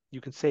stage.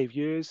 You can save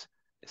years,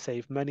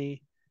 save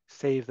money,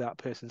 save that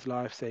person's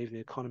life, save the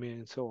economy,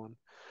 and so on.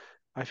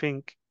 I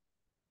think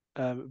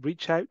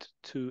reach out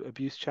to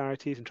abuse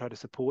charities and try to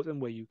support them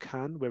where you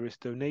can, whether it's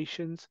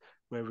donations,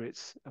 whether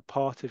it's a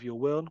part of your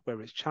will,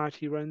 whether it's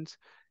charity runs,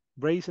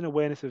 raising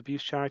awareness of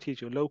abuse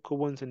charities, your local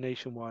ones and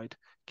nationwide,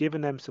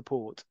 giving them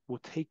support will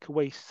take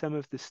away some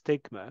of the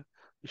stigma,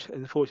 which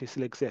unfortunately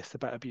still exists,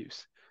 about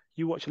abuse.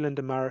 You watch a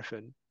London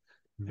Marathon.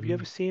 Have you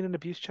ever seen an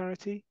abuse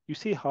charity? You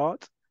see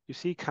heart, you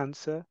see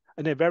cancer,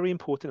 and they're very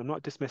important. I'm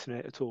not dismissing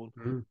it at all.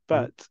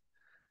 But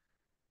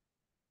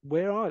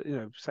where are,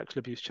 sexual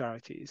abuse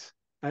charities?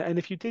 And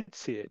if you did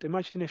see it,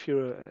 imagine if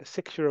you're a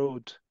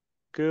 6-year-old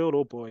girl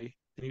or boy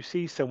and you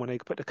see someone, they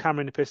put the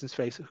camera in the person's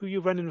face, who are you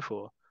running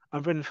for?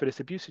 I'm running for this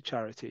abusive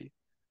charity.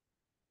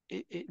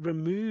 It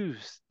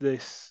removes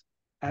this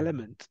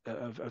element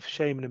of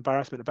shame and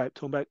embarrassment about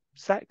talking about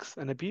sex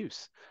and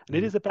abuse. And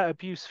it is about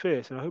abuse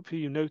first. And I hope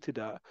you noted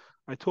that.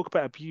 I talk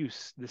about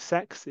abuse. The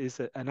sex is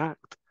an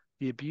act.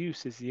 The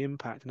abuse is the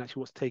impact and actually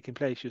what's taking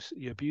place.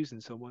 You're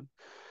abusing someone.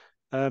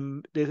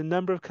 There's a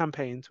number of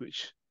campaigns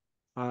which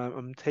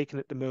I'm taking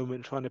at the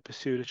moment, trying to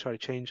pursue to try to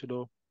change the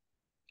law.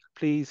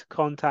 Please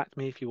contact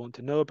me if you want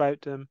to know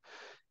about them.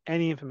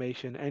 Any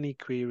information, any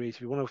queries,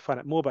 if you want to find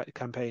out more about the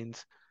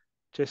campaigns,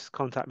 just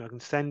contact me. I can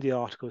send the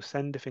articles,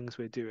 send the things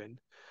we're doing.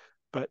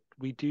 But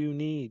we do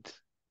need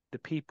the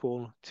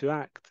people to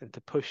act and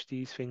to push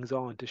these things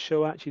on, to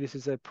show actually this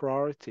is a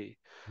priority,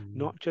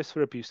 not just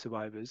for abuse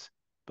survivors,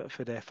 but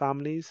for their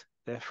families,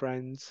 their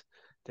friends,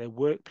 their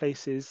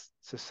workplaces,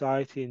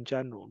 society in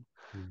general.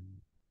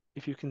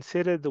 If you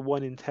consider the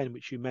 1 in 10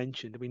 which you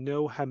mentioned, we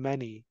know how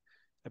many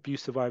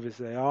abuse survivors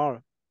there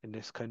are in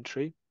this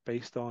country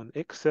based on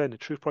IICSA and the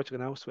Truth Project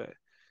and elsewhere.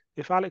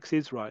 If Alex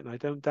is right, and I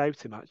don't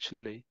doubt him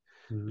actually,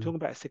 we're talking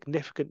about a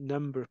significant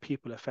number of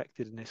people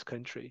affected in this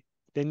country.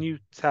 Then you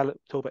talk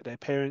about their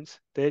parents,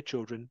 their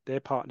children, their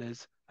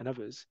partners, and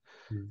others.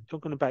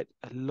 Talking about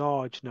a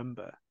large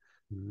number.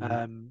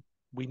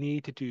 We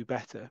need to do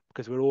better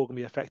because we're all going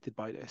to be affected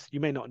by this. You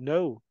may not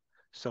know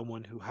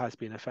someone who has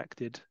been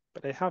affected,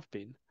 but they have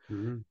been.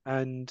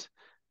 And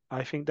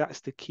I think that's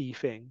the key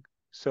thing.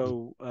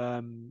 So,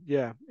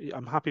 yeah,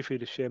 I'm happy for you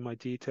to share my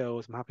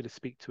details. I'm happy to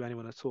speak to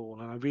anyone at all.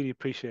 And I really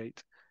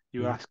appreciate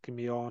you asking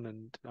me on,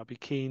 and I'll be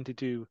keen to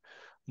do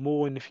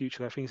more in the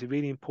future. I think it's a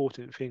really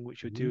important thing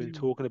which you're doing,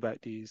 talking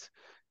about these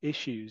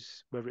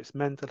issues, whether it's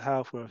mental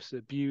health, whether it's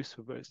abuse,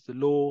 whether it's the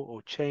law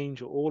or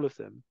change or all of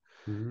them.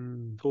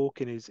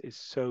 Talking is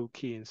so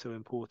key and so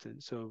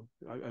important. So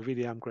I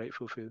really am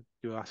grateful for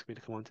you asking me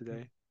to come on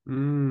today.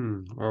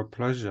 Our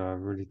pleasure. I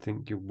really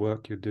think your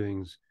work you're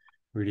doing is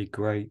really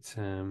great.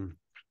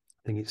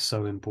 I think it's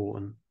so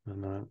important,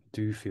 and I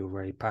do feel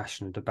very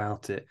passionate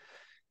about it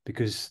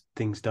because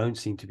things don't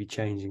seem to be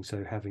changing.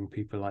 So having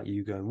people like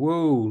you going,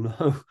 whoa,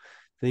 no,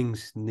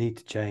 things need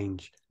to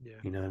change.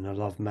 And I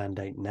love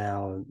Mandate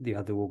Now and the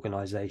other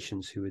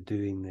organizations who are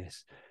doing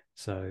this.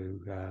 So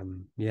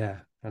yeah,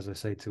 as I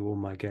say to all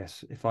my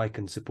guests, if I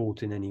can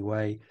support in any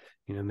way,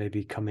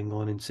 maybe coming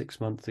on in 6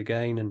 months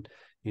again and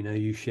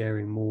you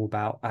sharing more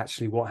about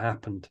actually what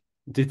happened.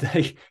 Did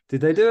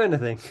they do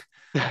anything?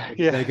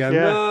 They go,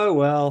 no,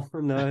 well,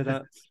 no,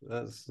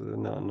 that's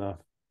not enough.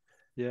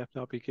 Yeah,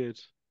 that'll be good.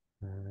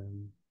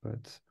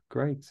 But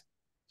great.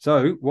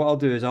 So what I'll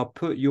do is I'll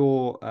put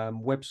your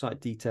website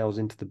details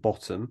into the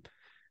bottom.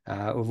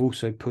 I've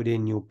also put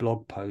in your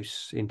blog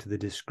posts into the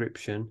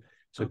description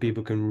so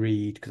people can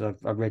read, because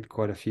I've read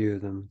quite a few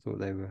of them, thought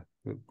they were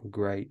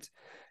great.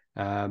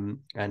 And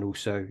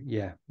also,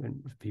 yeah,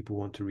 if people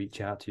want to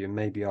reach out to you,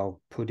 maybe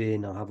I'll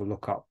have a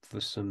look up for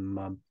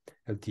some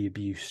of the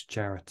abuse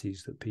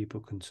charities that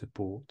people can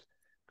support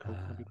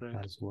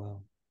as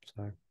well.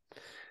 So,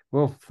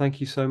 well,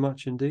 thank you so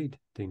much indeed,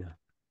 Dino.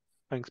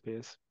 Thanks,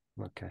 Piers.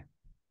 Okay.